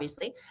entity,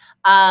 obviously.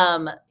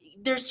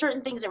 There's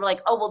certain things that we're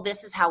like, oh, well,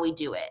 this is how we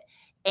do it.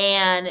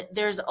 And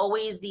there's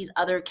always these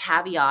other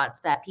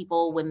caveats that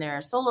people, when they're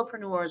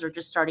solopreneurs or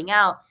just starting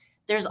out,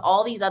 there's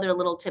all these other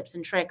little tips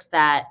and tricks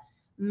that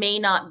may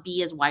not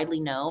be as widely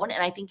known.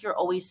 And I think you're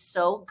always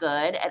so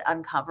good at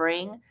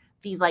uncovering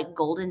these like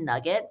golden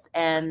nuggets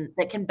and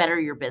that can better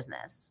your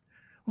business.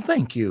 Well,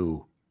 thank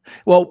you.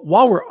 Well,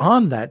 while we're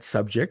on that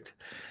subject,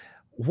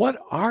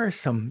 what are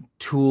some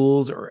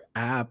tools or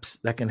apps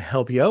that can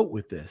help you out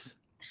with this?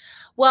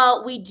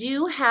 Well, we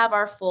do have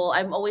our full,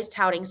 I'm always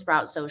touting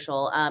Sprout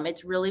Social.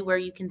 It's really where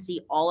you can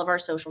see all of our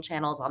social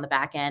channels on the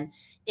back end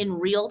in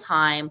real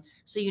time.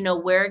 So you know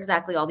where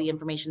exactly all the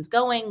information's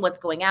going, what's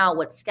going out,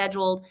 what's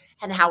scheduled,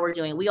 and how we're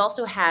doing. We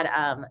also had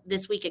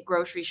this week at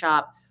Grocery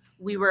Shop,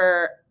 we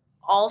were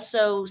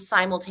also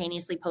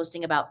simultaneously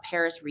posting about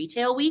Paris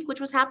Retail Week,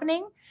 which was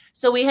happening.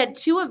 So we had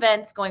two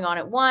events going on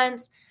at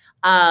once,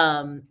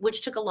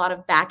 which took a lot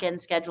of back end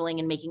scheduling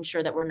and making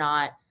sure that we're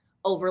not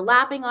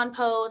overlapping on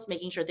posts,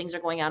 making sure things are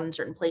going out in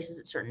certain places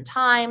at certain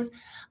times.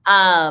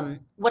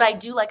 What I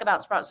do like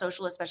about Sprout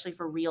Social, especially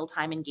for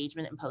real-time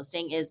engagement and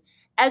posting, is,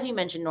 as you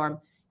mentioned, Norm,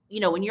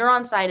 when you're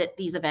on site at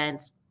these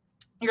events,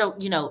 you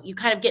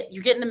kind of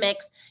you're getting the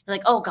mix. You're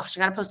like, oh gosh,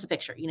 I got to post a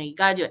picture. You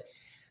got to do it.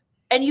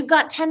 And you've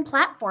got 10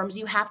 platforms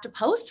you have to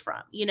post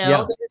from,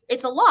 Yeah.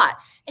 It's a lot.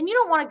 And you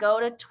don't want to go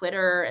to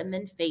Twitter and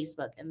then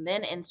Facebook and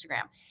then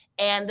Instagram.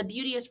 And the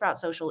beauty of Sprout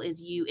Social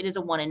is it is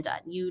a one and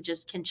done. You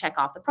just can check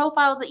off the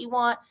profiles that you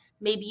want.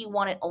 Maybe you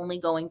want it only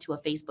going to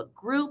a Facebook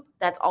group.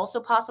 That's also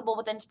possible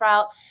within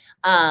Sprout.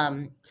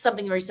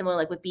 Something very similar,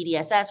 like with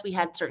BDSS, we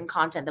had certain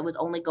content that was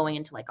only going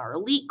into like our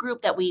elite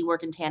group that we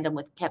work in tandem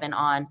with Kevin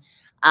on,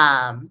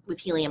 with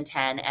Helium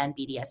 10 and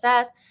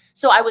BDSS.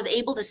 So I was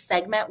able to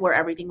segment where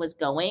everything was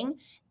going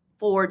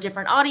for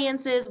different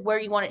audiences, where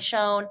you want it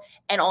shown,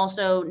 and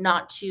also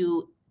not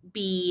to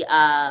be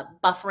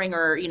buffering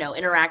or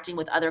interacting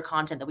with other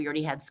content that we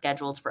already had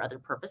scheduled for other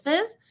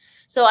purposes.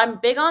 So I'm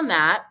big on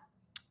that.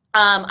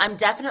 I'm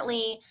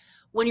definitely,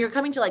 when you're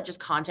coming to like just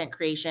content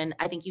creation,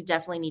 I think you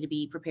definitely need to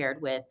be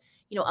prepared with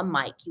a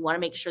mic. You want to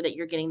make sure that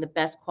you're getting the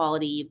best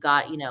quality. You've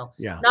got you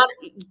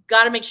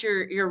got to make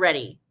sure you're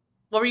ready.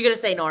 What were you going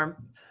to say, Norm?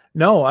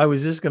 No, I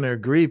was just going to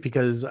agree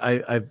because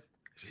I've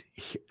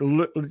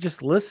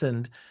just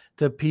listened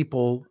to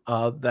people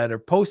that are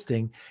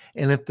posting,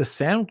 and if the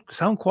sound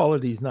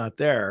quality is not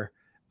there,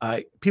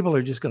 people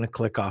are just going to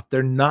click off.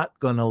 They're not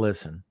going to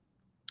listen.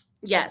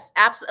 Yes,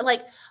 absolutely.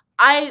 Like,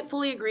 I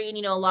fully agree. And,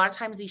 a lot of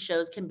times these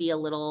shows can be a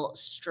little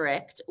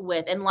strict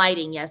and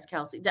lighting. Yes,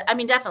 Kelsey. I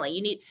mean, definitely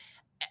you need.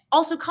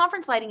 Also,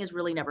 conference lighting is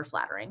really never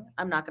flattering.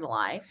 I'm not going to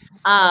lie.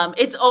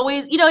 It's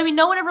always,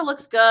 no one ever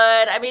looks good.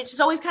 I mean, it's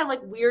just always kind of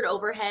like weird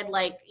overhead,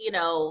 like,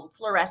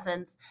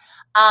 fluorescence.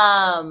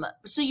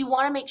 So you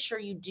want to make sure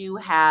you do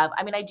have,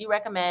 I do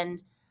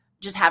recommend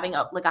just having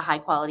a high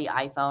quality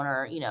iPhone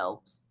or,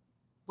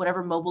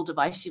 whatever mobile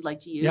device you'd like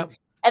to use. Yep.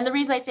 And the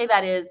reason I say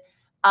that is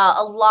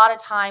a lot of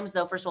times,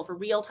 though, first of all, for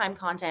real-time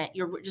content,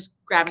 you're just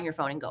grabbing your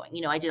phone and going.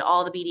 I did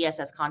all the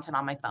BDSS content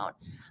on my phone.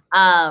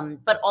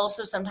 But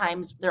also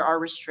sometimes there are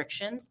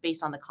restrictions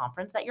based on the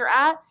conference that you're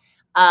at,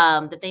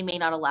 that they may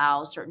not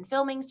allow certain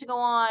filmings to go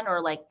on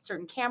or like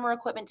certain camera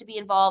equipment to be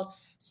involved.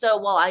 So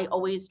while I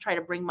always try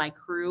to bring my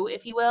crew,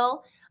 if you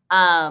will,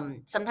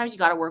 sometimes you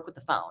got to work with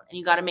the phone and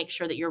you got to make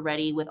sure that you're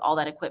ready with all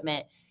that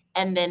equipment.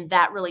 And then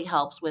that really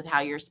helps with how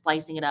you're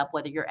splicing it up,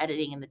 whether you're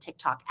editing in the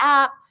TikTok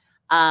app.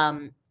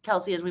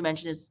 Kelsey, as we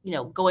mentioned, is,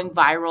 going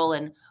viral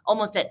and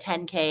almost at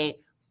 10K.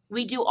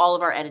 We do all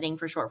of our editing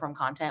for short form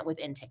content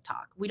within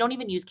TikTok. We don't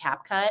even use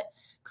CapCut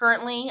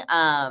currently.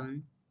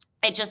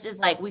 It just is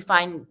like, we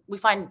find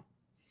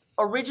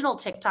original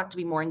TikTok to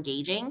be more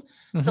engaging.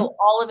 Mm-hmm. So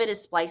all of it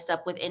is spliced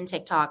up within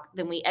TikTok.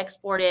 Then we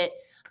export it.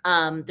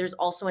 There's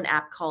also an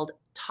app called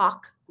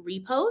Talk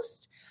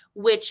Repost,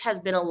 which has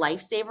been a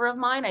lifesaver of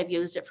mine. I've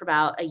used it for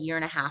about a year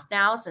and a half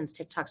now since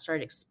TikTok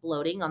started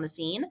exploding on the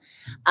scene.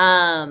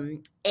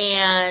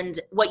 And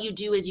what you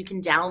do is you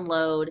can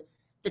download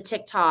the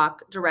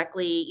TikTok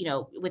directly,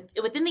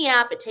 within the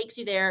app. It takes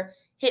you there,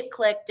 hit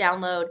click,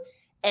 download,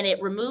 and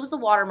it removes the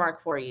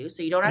watermark for you.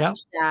 So you don't have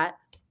to do that.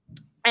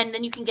 And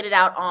then you can get it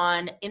out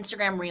on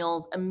Instagram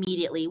Reels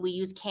immediately. We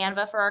use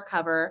Canva for our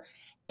cover.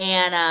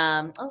 And,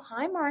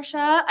 hi,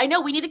 Marsha. I know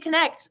we need to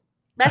connect.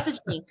 Message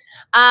me.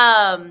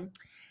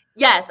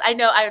 Yes, I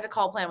know. I had a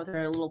call plan with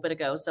her a little bit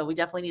ago, so we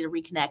definitely need to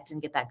reconnect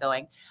and get that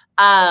going.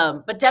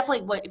 But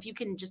definitely, if you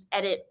can just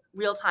edit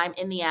real time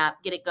in the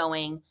app, get it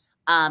going,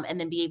 and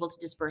then be able to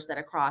disperse that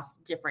across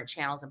different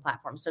channels and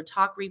platforms. So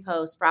Talk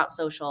Repost, Sprout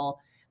Social,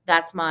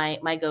 that's my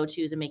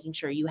go-tos, and making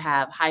sure you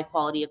have high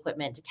quality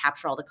equipment to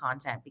capture all the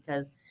content,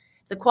 because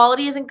if the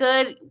quality isn't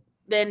good,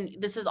 then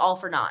this is all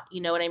for naught.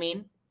 You know what I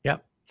mean?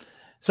 Yep.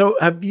 So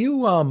have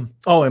you,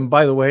 and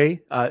by the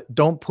way,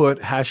 don't put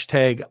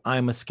hashtag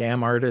I'm a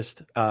scam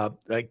artist.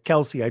 Like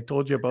Kelsey, I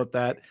told you about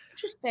that.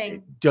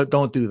 Interesting.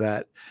 Don't do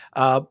that.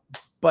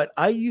 But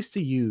I used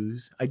to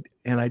use,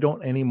 and I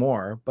don't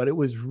anymore, but it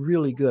was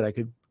really good. I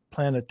could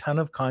plan a ton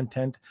of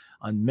content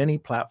on many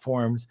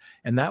platforms,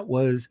 and that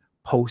was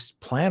Post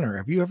Planner.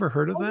 Have you ever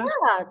heard of that?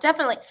 Yeah,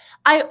 definitely.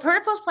 I've heard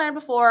of Post Planner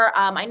before.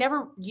 I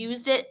never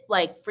used it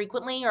like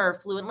frequently or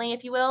fluently,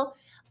 if you will.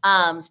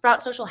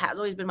 Sprout Social has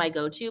always been my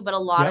go-to, but a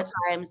lot of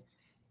times,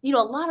 a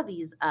lot of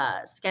these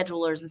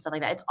schedulers and stuff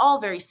like that, it's all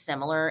very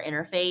similar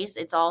interface.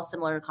 It's all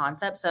similar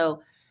concept.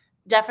 So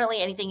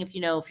definitely anything, if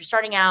you're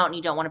starting out and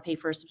you don't want to pay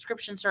for a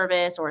subscription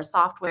service or a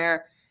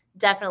software,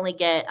 definitely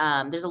get,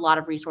 there's a lot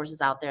of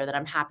resources out there that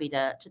I'm happy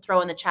to throw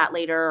in the chat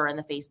later or in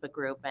the Facebook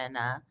group. And,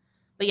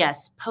 but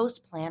yes,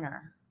 Post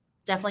Planner,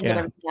 definitely get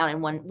everything out in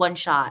one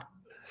shot.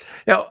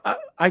 Now,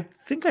 I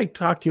think I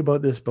talked to you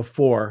about this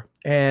before,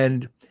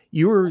 and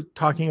you were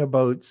talking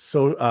about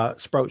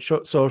Sprout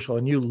Social,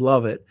 and you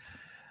love it.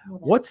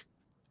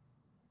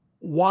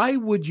 Why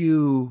would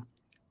you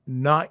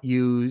not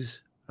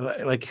use,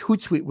 like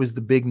Hootsuite was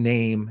the big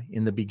name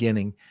in the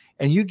beginning,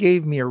 and you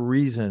gave me a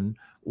reason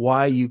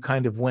why you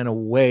kind of went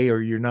away,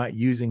 or you're not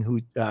using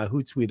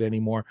Hootsuite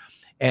anymore,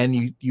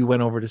 and you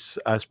went over to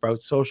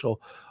Sprout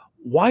Social.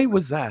 Why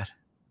was that?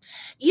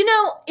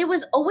 It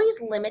was always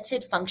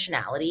limited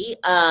functionality.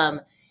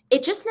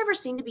 It just never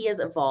seemed to be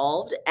as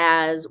evolved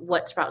as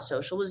what Sprout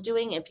Social was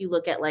doing. If you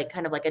look at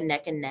kind of like a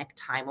neck and neck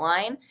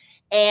timeline,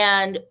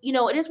 and,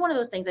 it is one of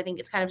those things. I think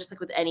it's kind of just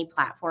like with any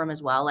platform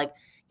as well. Like,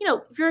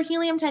 if you're a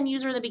Helium 10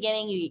 user in the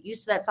beginning, you get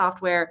used to that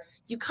software,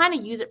 you kind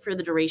of use it for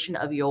the duration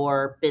of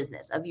your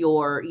business, of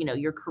your,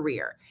 your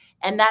career.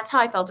 And that's how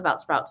I felt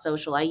about Sprout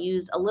Social. I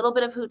used a little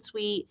bit of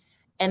Hootsuite,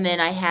 and then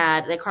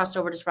they crossed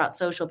over to Sprout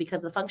Social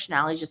because the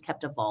functionality just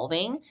kept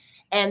evolving.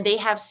 And they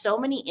have so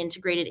many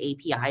integrated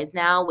APIs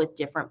now with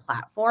different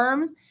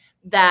platforms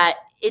that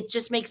it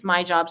just makes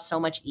my job so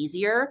much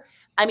easier.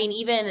 I mean,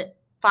 even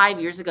 5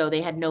 years ago,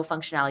 they had no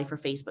functionality for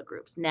Facebook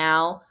groups.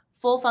 Now,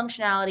 full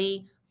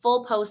functionality,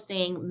 full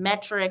posting,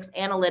 metrics,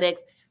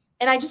 analytics.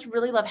 And I just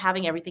really love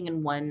having everything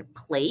in one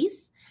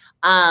place.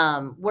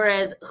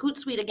 Whereas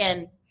Hootsuite,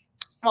 again,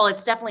 well,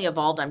 it's definitely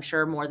evolved, I'm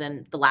sure, more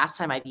than the last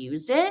time I've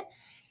used it.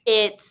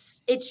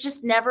 It's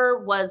just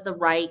never was the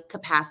right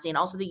capacity. And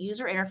also the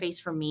user interface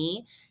for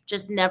me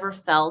just never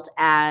felt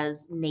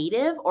as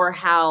native or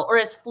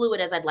as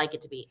fluid as I'd like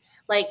it to be.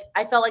 Like,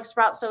 I felt like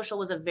Sprout Social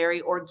was a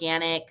very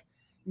organic,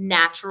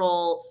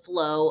 natural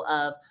flow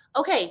of,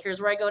 okay, here's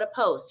where I go to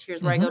post.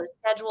 Here's where I go to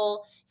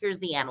schedule. Here's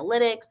the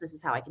analytics. This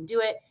is how I can do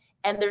it.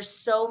 And there's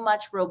so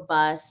much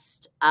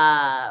robust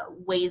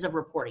ways of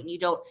reporting.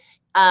 You're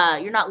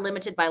not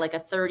limited by like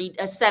a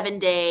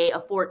 7-day, a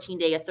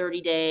 14-day, a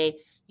 30-day.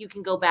 You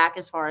can go back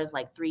as far as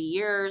like 3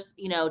 years,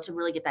 to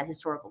really get that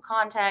historical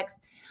context.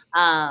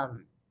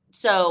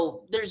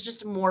 So there's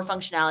just more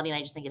functionality, and I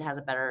just think it has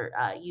a better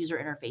user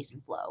interface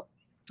and flow.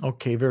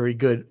 Okay, very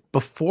good.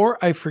 Before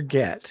I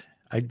forget,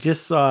 I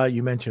just saw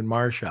you mentioned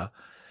Marsha.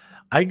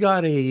 I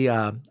got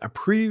a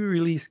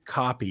pre-release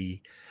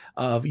copy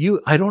of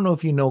you. I don't know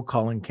if you know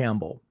Colin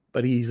Campbell.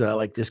 but he's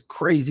like this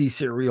crazy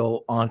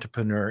serial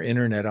entrepreneur,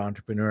 internet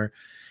entrepreneur,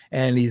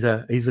 and he's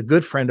a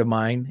good friend of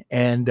mine.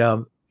 And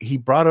he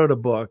brought out a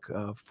book.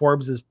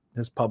 Forbes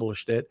has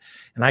published it,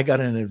 and I got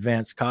an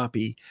advanced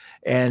copy,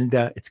 and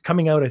it's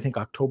coming out, I think,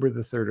 October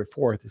the 3rd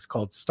or 4th. It's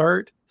called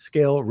Start,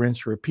 Scale,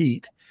 Rinse,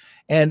 Repeat.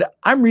 And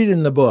I'm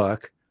reading the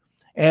book,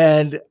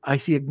 and I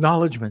see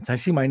acknowledgments. I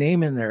see my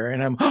name in there,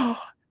 and I'm, oh,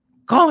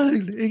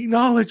 Colin,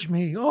 acknowledge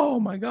me. Oh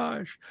my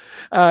gosh.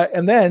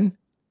 And then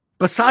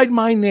beside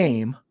my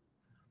name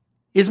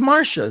is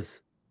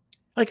Marsha's.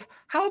 Like,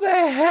 how the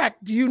heck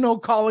do you know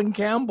Colin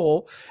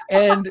Campbell?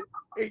 And,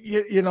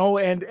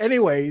 and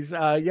anyways,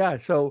 yeah.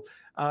 So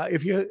I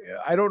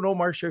don't know,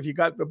 Marsha, if you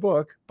got the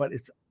book, but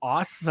it's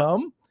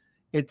awesome.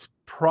 It's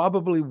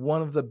probably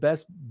one of the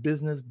best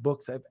business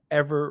books I've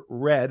ever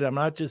read. I'm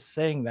not just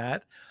saying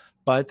that,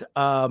 but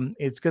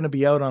it's going to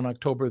be out on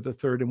October the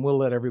 3rd, and we'll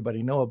let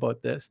everybody know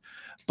about this.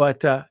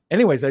 But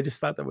anyways, I just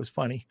thought that was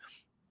funny.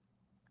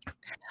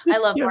 I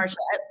love Marsha.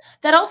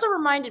 That also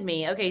reminded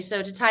me, okay,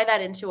 so to tie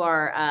that into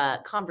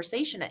our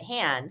conversation at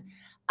hand,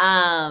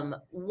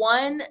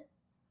 one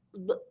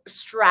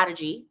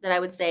strategy that I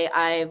would say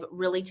I've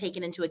really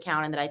taken into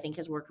account and that I think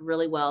has worked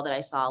really well, that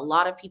I saw a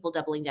lot of people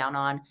doubling down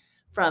on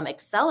from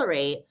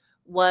Accelerate,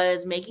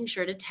 was making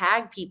sure to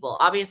tag people.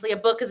 Obviously, a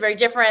book is very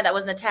different. That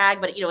wasn't a tag,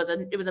 but it was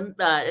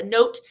a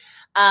note.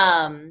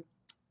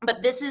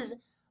 But this is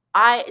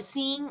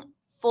seeing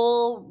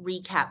full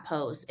recap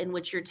posts in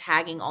which you're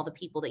tagging all the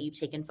people that you've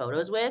taken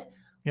photos with.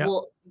 Yep.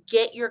 Will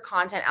get your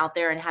content out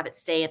there and have it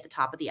stay at the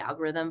top of the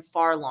algorithm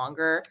far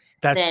longer.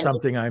 That's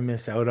something I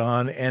miss out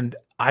on. And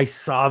I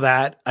saw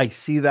that. I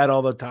see that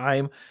all the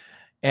time.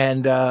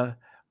 And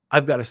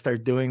I've got to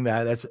start doing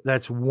that.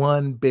 That's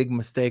one big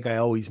mistake I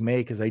always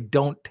make, is I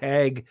don't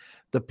tag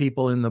the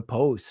people in the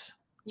posts.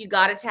 You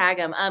got to tag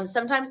them.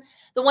 Sometimes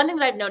the one thing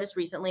that I've noticed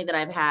recently that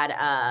I've had,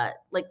 I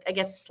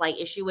guess a slight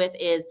issue with,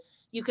 is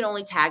you can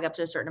only tag up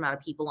to a certain amount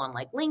of people on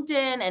like LinkedIn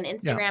and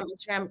Instagram. Yeah.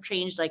 Instagram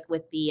changed, like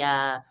with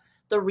the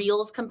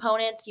Reels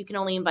components. You can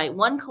only invite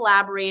one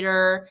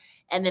collaborator,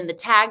 and then the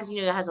tags,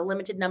 it has a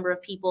limited number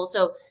of people.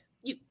 So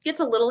it gets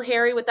a little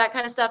hairy with that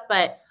kind of stuff,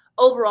 but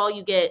overall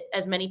you get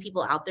as many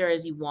people out there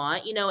as you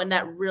want, and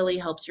that really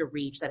helps your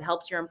reach. That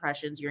helps your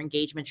impressions, your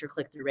engagement, your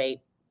click-through rate,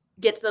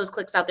 gets those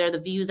clicks out there, the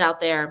views out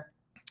there.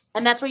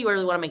 And that's where you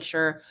really want to make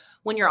sure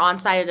when you're on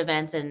site at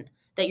events and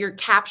that you're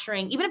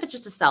capturing, even if it's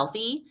just a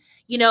selfie,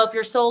 if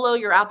you're solo,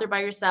 you're out there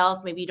by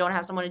yourself, maybe you don't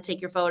have someone to take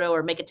your photo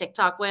or make a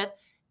TikTok with,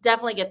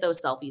 definitely get those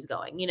selfies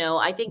going.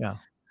 I think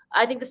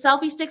the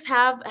selfie sticks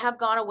have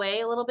gone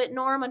away a little bit,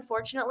 Norm,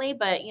 unfortunately,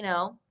 but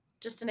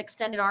just an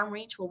extended arm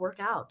reach will work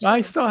out too.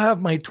 I still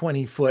have my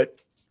 20-foot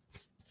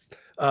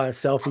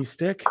selfie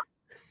stick.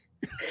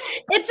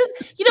 It's just,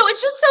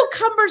 it's just so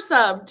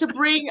cumbersome to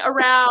bring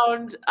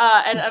around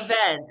an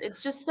event.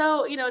 It's just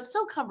so, it's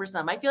so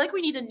cumbersome. I feel like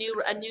we need a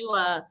new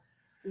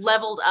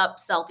leveled up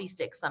selfie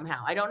stick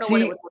somehow. I don't know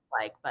what it would look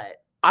like, but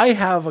I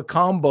have a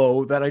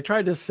combo that I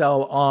tried to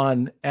sell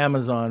on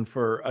Amazon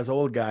for us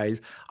old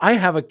guys. I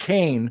have a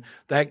cane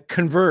that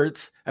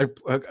converts, a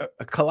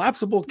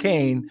collapsible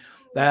cane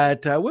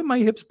that when my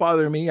hips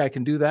bother me, I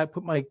can do that,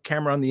 put my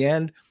camera on the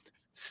end,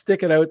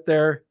 stick it out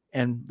there,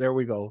 and there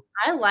we go.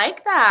 I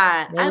like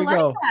that. There we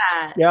go.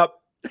 That. Yep.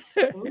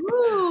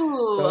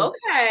 Ooh, so,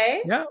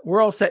 okay. Yeah, we're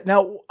all set.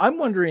 Now, I'm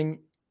wondering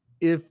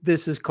if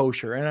this is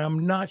kosher, and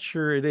I'm not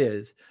sure it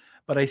is,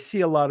 but I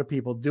see a lot of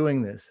people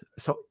doing this.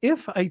 So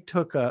if I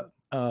took a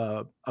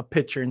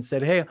picture and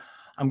said, hey,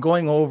 I'm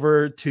going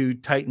over to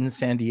Titan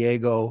San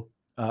Diego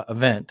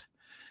event,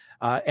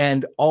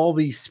 and all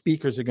these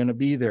speakers are going to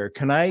be there,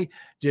 can I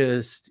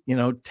just,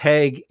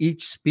 tag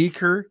each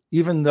speaker,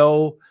 even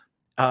though,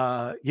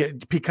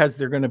 because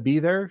they're going to be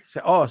there? Say,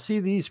 oh, see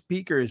these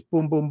speakers,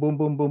 boom, boom, boom,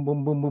 boom, boom,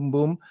 boom, boom, boom,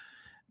 boom.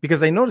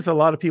 Because I notice a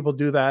lot of people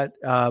do that,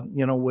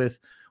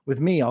 with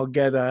me. I'll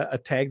get a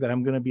tag that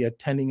I'm going to be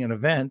attending an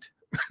event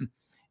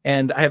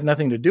and I have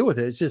nothing to do with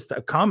it. It's just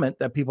a comment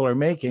that people are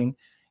making.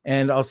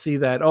 And I'll see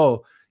that,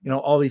 all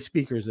these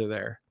speakers are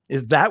there.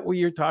 Is that what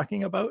you're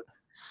talking about?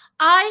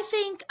 I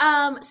think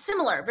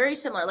similar, very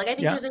similar. Like I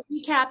think there's a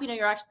recap,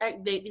 you're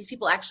actually, these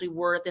people actually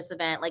were at this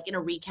event, like in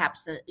a recap,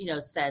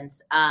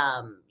 sense.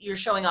 You're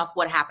showing off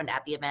what happened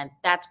at the event.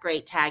 That's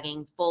great.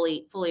 Tagging,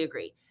 fully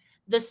agree.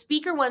 The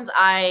speaker ones,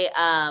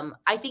 I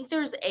think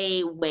there's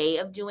a way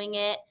of doing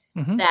it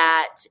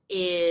that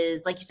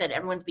is, like you said,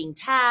 everyone's being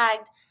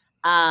tagged.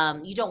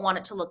 You don't want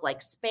it to look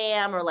like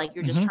spam or like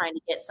you're just trying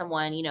to get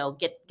someone,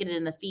 get it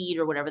in the feed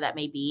or whatever that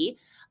may be.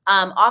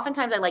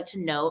 Oftentimes I like to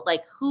note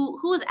like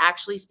who is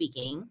actually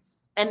speaking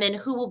and then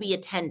who will be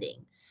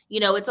attending.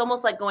 It's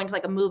almost like going to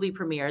like a movie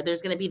premiere.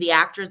 There's going to be the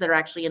actors that are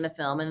actually in the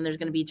film, and then there's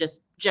going to be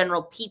just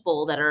general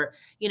people that are,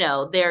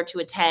 there to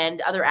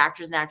attend, other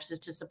actors and actresses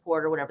to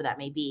support or whatever that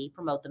may be,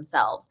 promote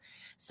themselves.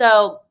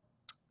 So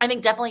I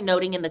think definitely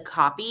noting in the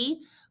copy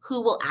who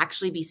will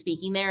actually be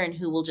speaking there and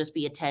who will just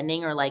be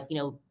attending, or like,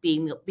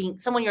 being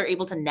someone you're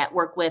able to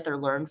network with or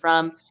learn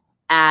from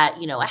at,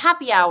 a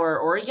happy hour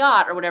or a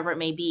yacht or whatever it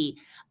may be.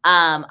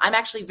 I'm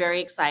actually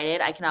very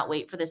excited. I cannot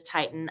wait for this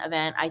Titan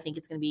event. I think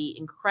it's going to be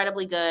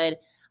incredibly good.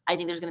 I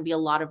think there's going to be a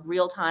lot of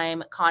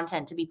real-time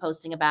content to be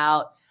posting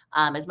about,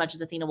 as much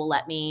as Athena will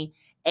let me.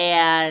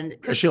 And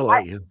because She'll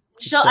let you.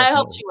 I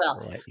hope she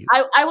will. Let you.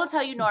 I will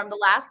tell you, Norm, the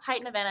last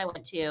Titan event I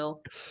went to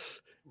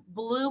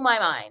blew my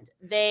mind.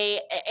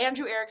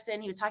 Andrew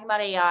Erickson, he was talking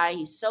about AI.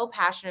 He's so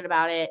passionate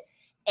about it.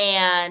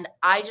 And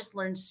I just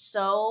learned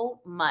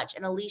so much.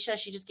 And Alicia,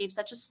 she just gave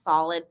such a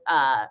solid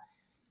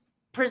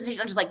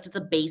presentation on just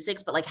the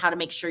basics, but like how to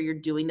make sure you're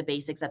doing the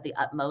basics at the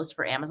utmost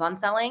for Amazon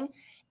selling.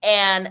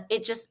 And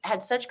it just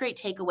had such great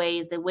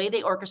takeaways, the way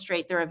they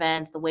orchestrate their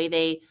events, the way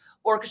they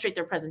orchestrate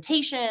their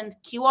presentations,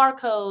 QR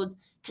codes,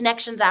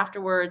 connections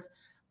afterwards.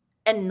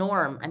 And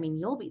Norm, I mean,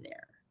 you'll be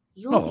there.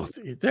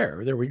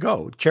 There we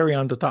go. Cherry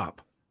on the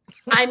top.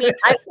 I mean,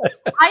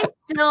 I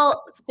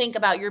still think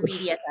about your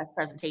BDSS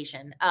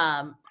presentation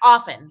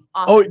often.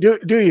 Oh, do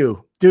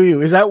you?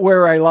 Is that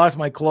where I lost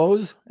my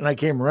clothes and I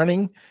came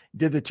running,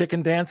 did the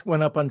chicken dance,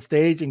 went up on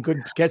stage and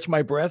couldn't catch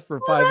my breath for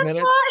 5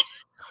 minutes?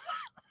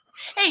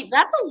 Hey,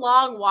 that's a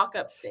long walk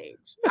up stage.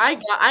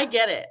 I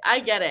get it.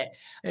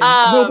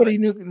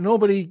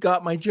 Nobody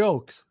got my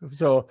jokes.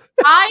 So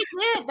I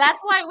did.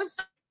 That's why it was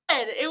so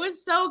good. It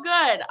was so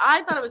good.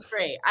 I thought it was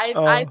great.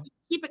 I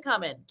keep it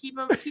coming. Keep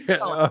it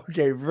going.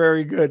 Okay,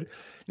 very good.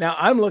 Now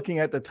I'm looking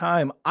at the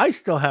time. I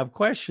still have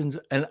questions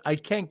and I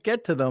can't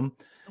get to them.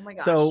 Oh my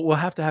gosh. So we'll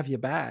have to have you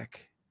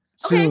back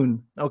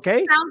soon.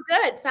 Okay? Sounds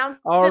good.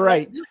 All good.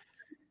 right.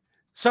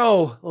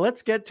 So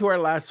let's get to our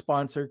last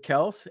sponsor,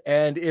 Kels.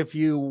 And if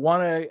you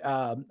want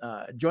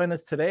to join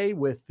us today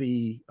with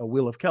the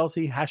Wheel of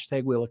Kelsey,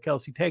 hashtag Wheel of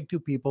Kelsey, tag 2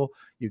 people,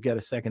 you get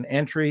a second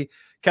entry.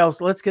 Kels,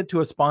 let's get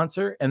to a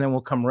sponsor and then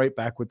we'll come right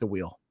back with the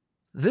wheel.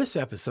 This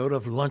episode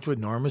of Lunch with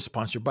Norm is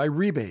sponsored by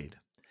Rebate.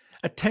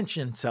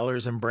 Attention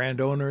sellers and brand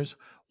owners,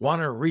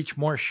 want to reach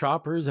more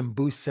shoppers and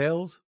boost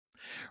sales?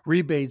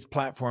 Rebate's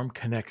platform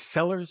connects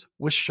sellers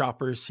with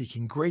shoppers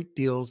seeking great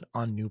deals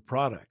on new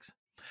products.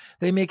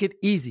 They make it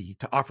easy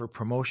to offer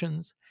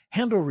promotions,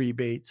 handle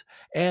rebates,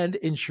 and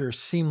ensure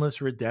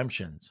seamless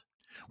redemptions.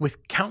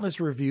 With countless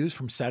reviews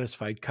from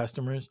satisfied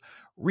customers,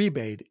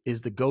 Rebate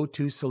is the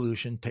go-to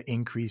solution to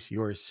increase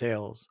your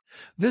sales.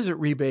 Visit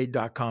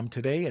rebate.com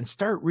today and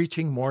start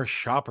reaching more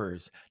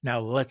shoppers. Now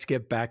let's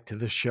get back to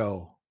the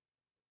show.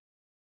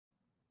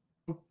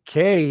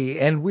 Okay,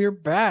 and we're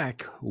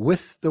back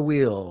with the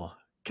wheel.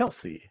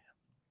 Kelsey.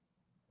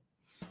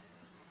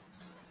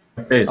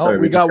 Okay, sorry,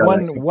 we got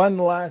one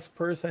last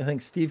person. I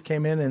think Steve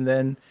came in and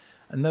then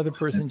another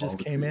person just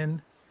came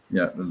in.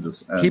 Yeah, I'm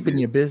just keeping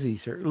you busy,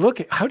 sir.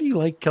 Look, how do you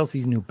like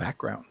Kelsey's new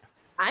background?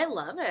 I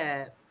love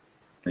it.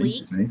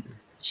 Sleek,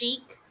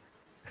 chic,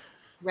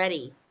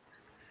 ready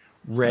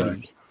to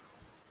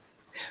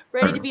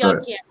be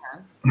on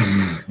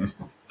camera.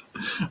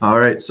 All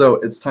right, so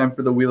it's time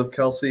for the Wheel of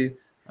Kelsey.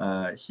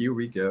 Here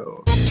we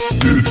go.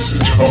 It's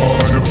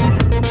time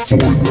for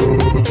the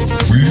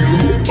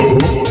Wheel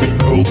of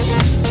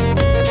Kelsey.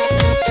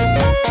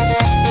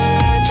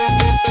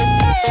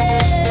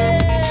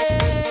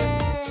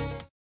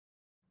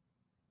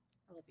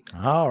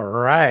 All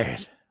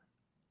right.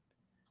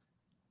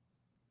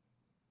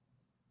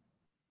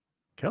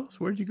 Kelsey,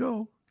 where'd you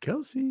go?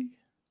 Kelsey.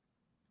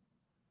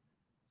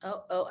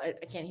 Oh, I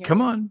can't hear.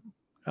 Come on.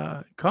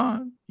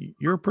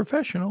 You're a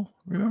professional,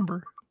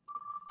 remember.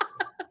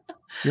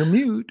 You're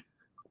mute.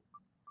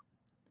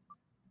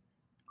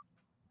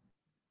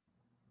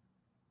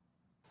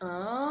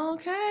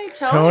 Okay,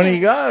 Tony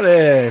got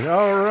it.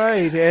 All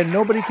right, and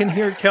nobody can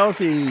hear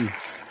Kelsey.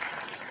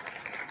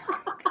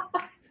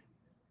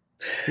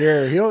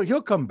 Here,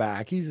 he'll come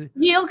back.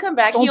 He'll come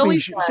back.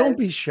 Don't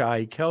be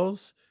shy,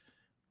 Kels.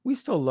 We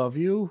still love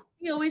you.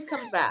 He always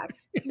comes back.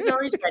 He's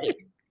always ready.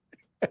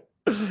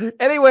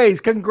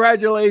 Anyways,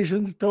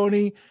 congratulations,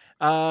 Tony.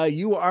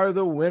 You are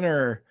the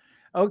winner.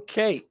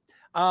 Okay.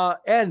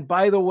 And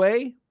by the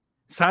way,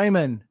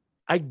 Simon,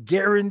 I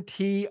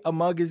guarantee a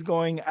mug is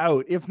going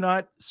out. If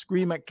not,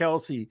 scream at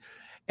Kelsey.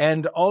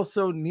 And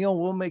also, Neil,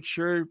 we'll make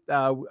sure,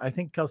 I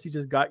think Kelsey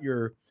just got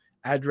your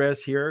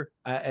address here,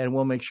 and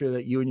we'll make sure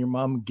that you and your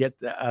mom get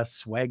a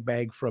swag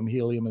bag from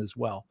Helium as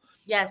well.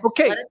 Yes.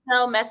 Okay. Let us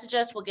know. Message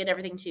us. We'll get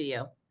everything to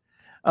you.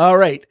 All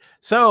right.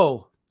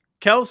 So,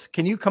 Kels,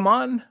 can you come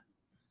on?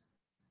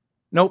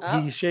 Nope.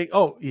 Oh. He's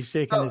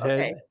shaking his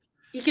head.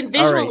 He can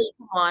visually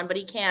come on, but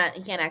he can't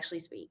actually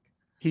speak.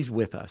 He's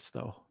with us,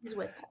 though. He's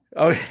with us.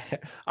 Okay.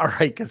 All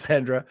right,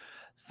 Cassandra.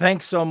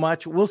 Thanks so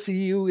much. We'll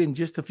see you in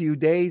just a few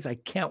days. I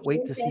can't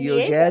wait to see you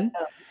again.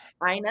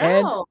 I know.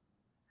 And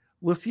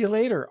we'll see you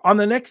later on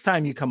the next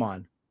time you come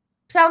on.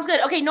 Sounds good.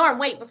 Okay, Norm,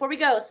 wait, before we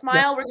go, smile.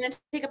 Yeah. We're going to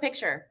take a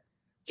picture.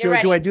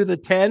 Sure. Do I do the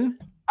 10?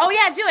 Oh,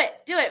 yeah, do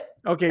it. Do it.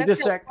 Okay,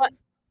 just a sec.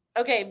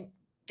 Okay,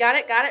 got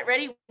it.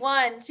 Ready?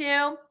 1,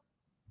 2.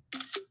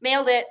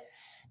 Nailed it.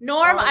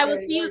 Norm, I will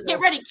see you.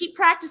 Get ready. Keep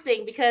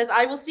practicing because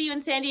I will see you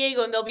in San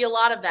Diego and there'll be a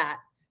lot of that.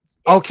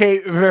 Okay,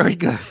 very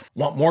good.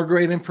 Want more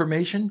great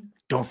information?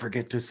 Don't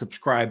forget to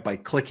subscribe by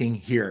clicking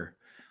here.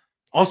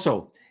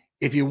 Also,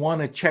 if you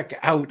want to check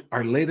out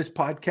our latest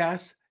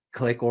podcasts,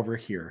 click over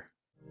here.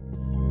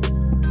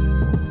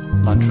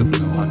 Lunch with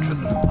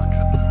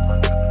Noam.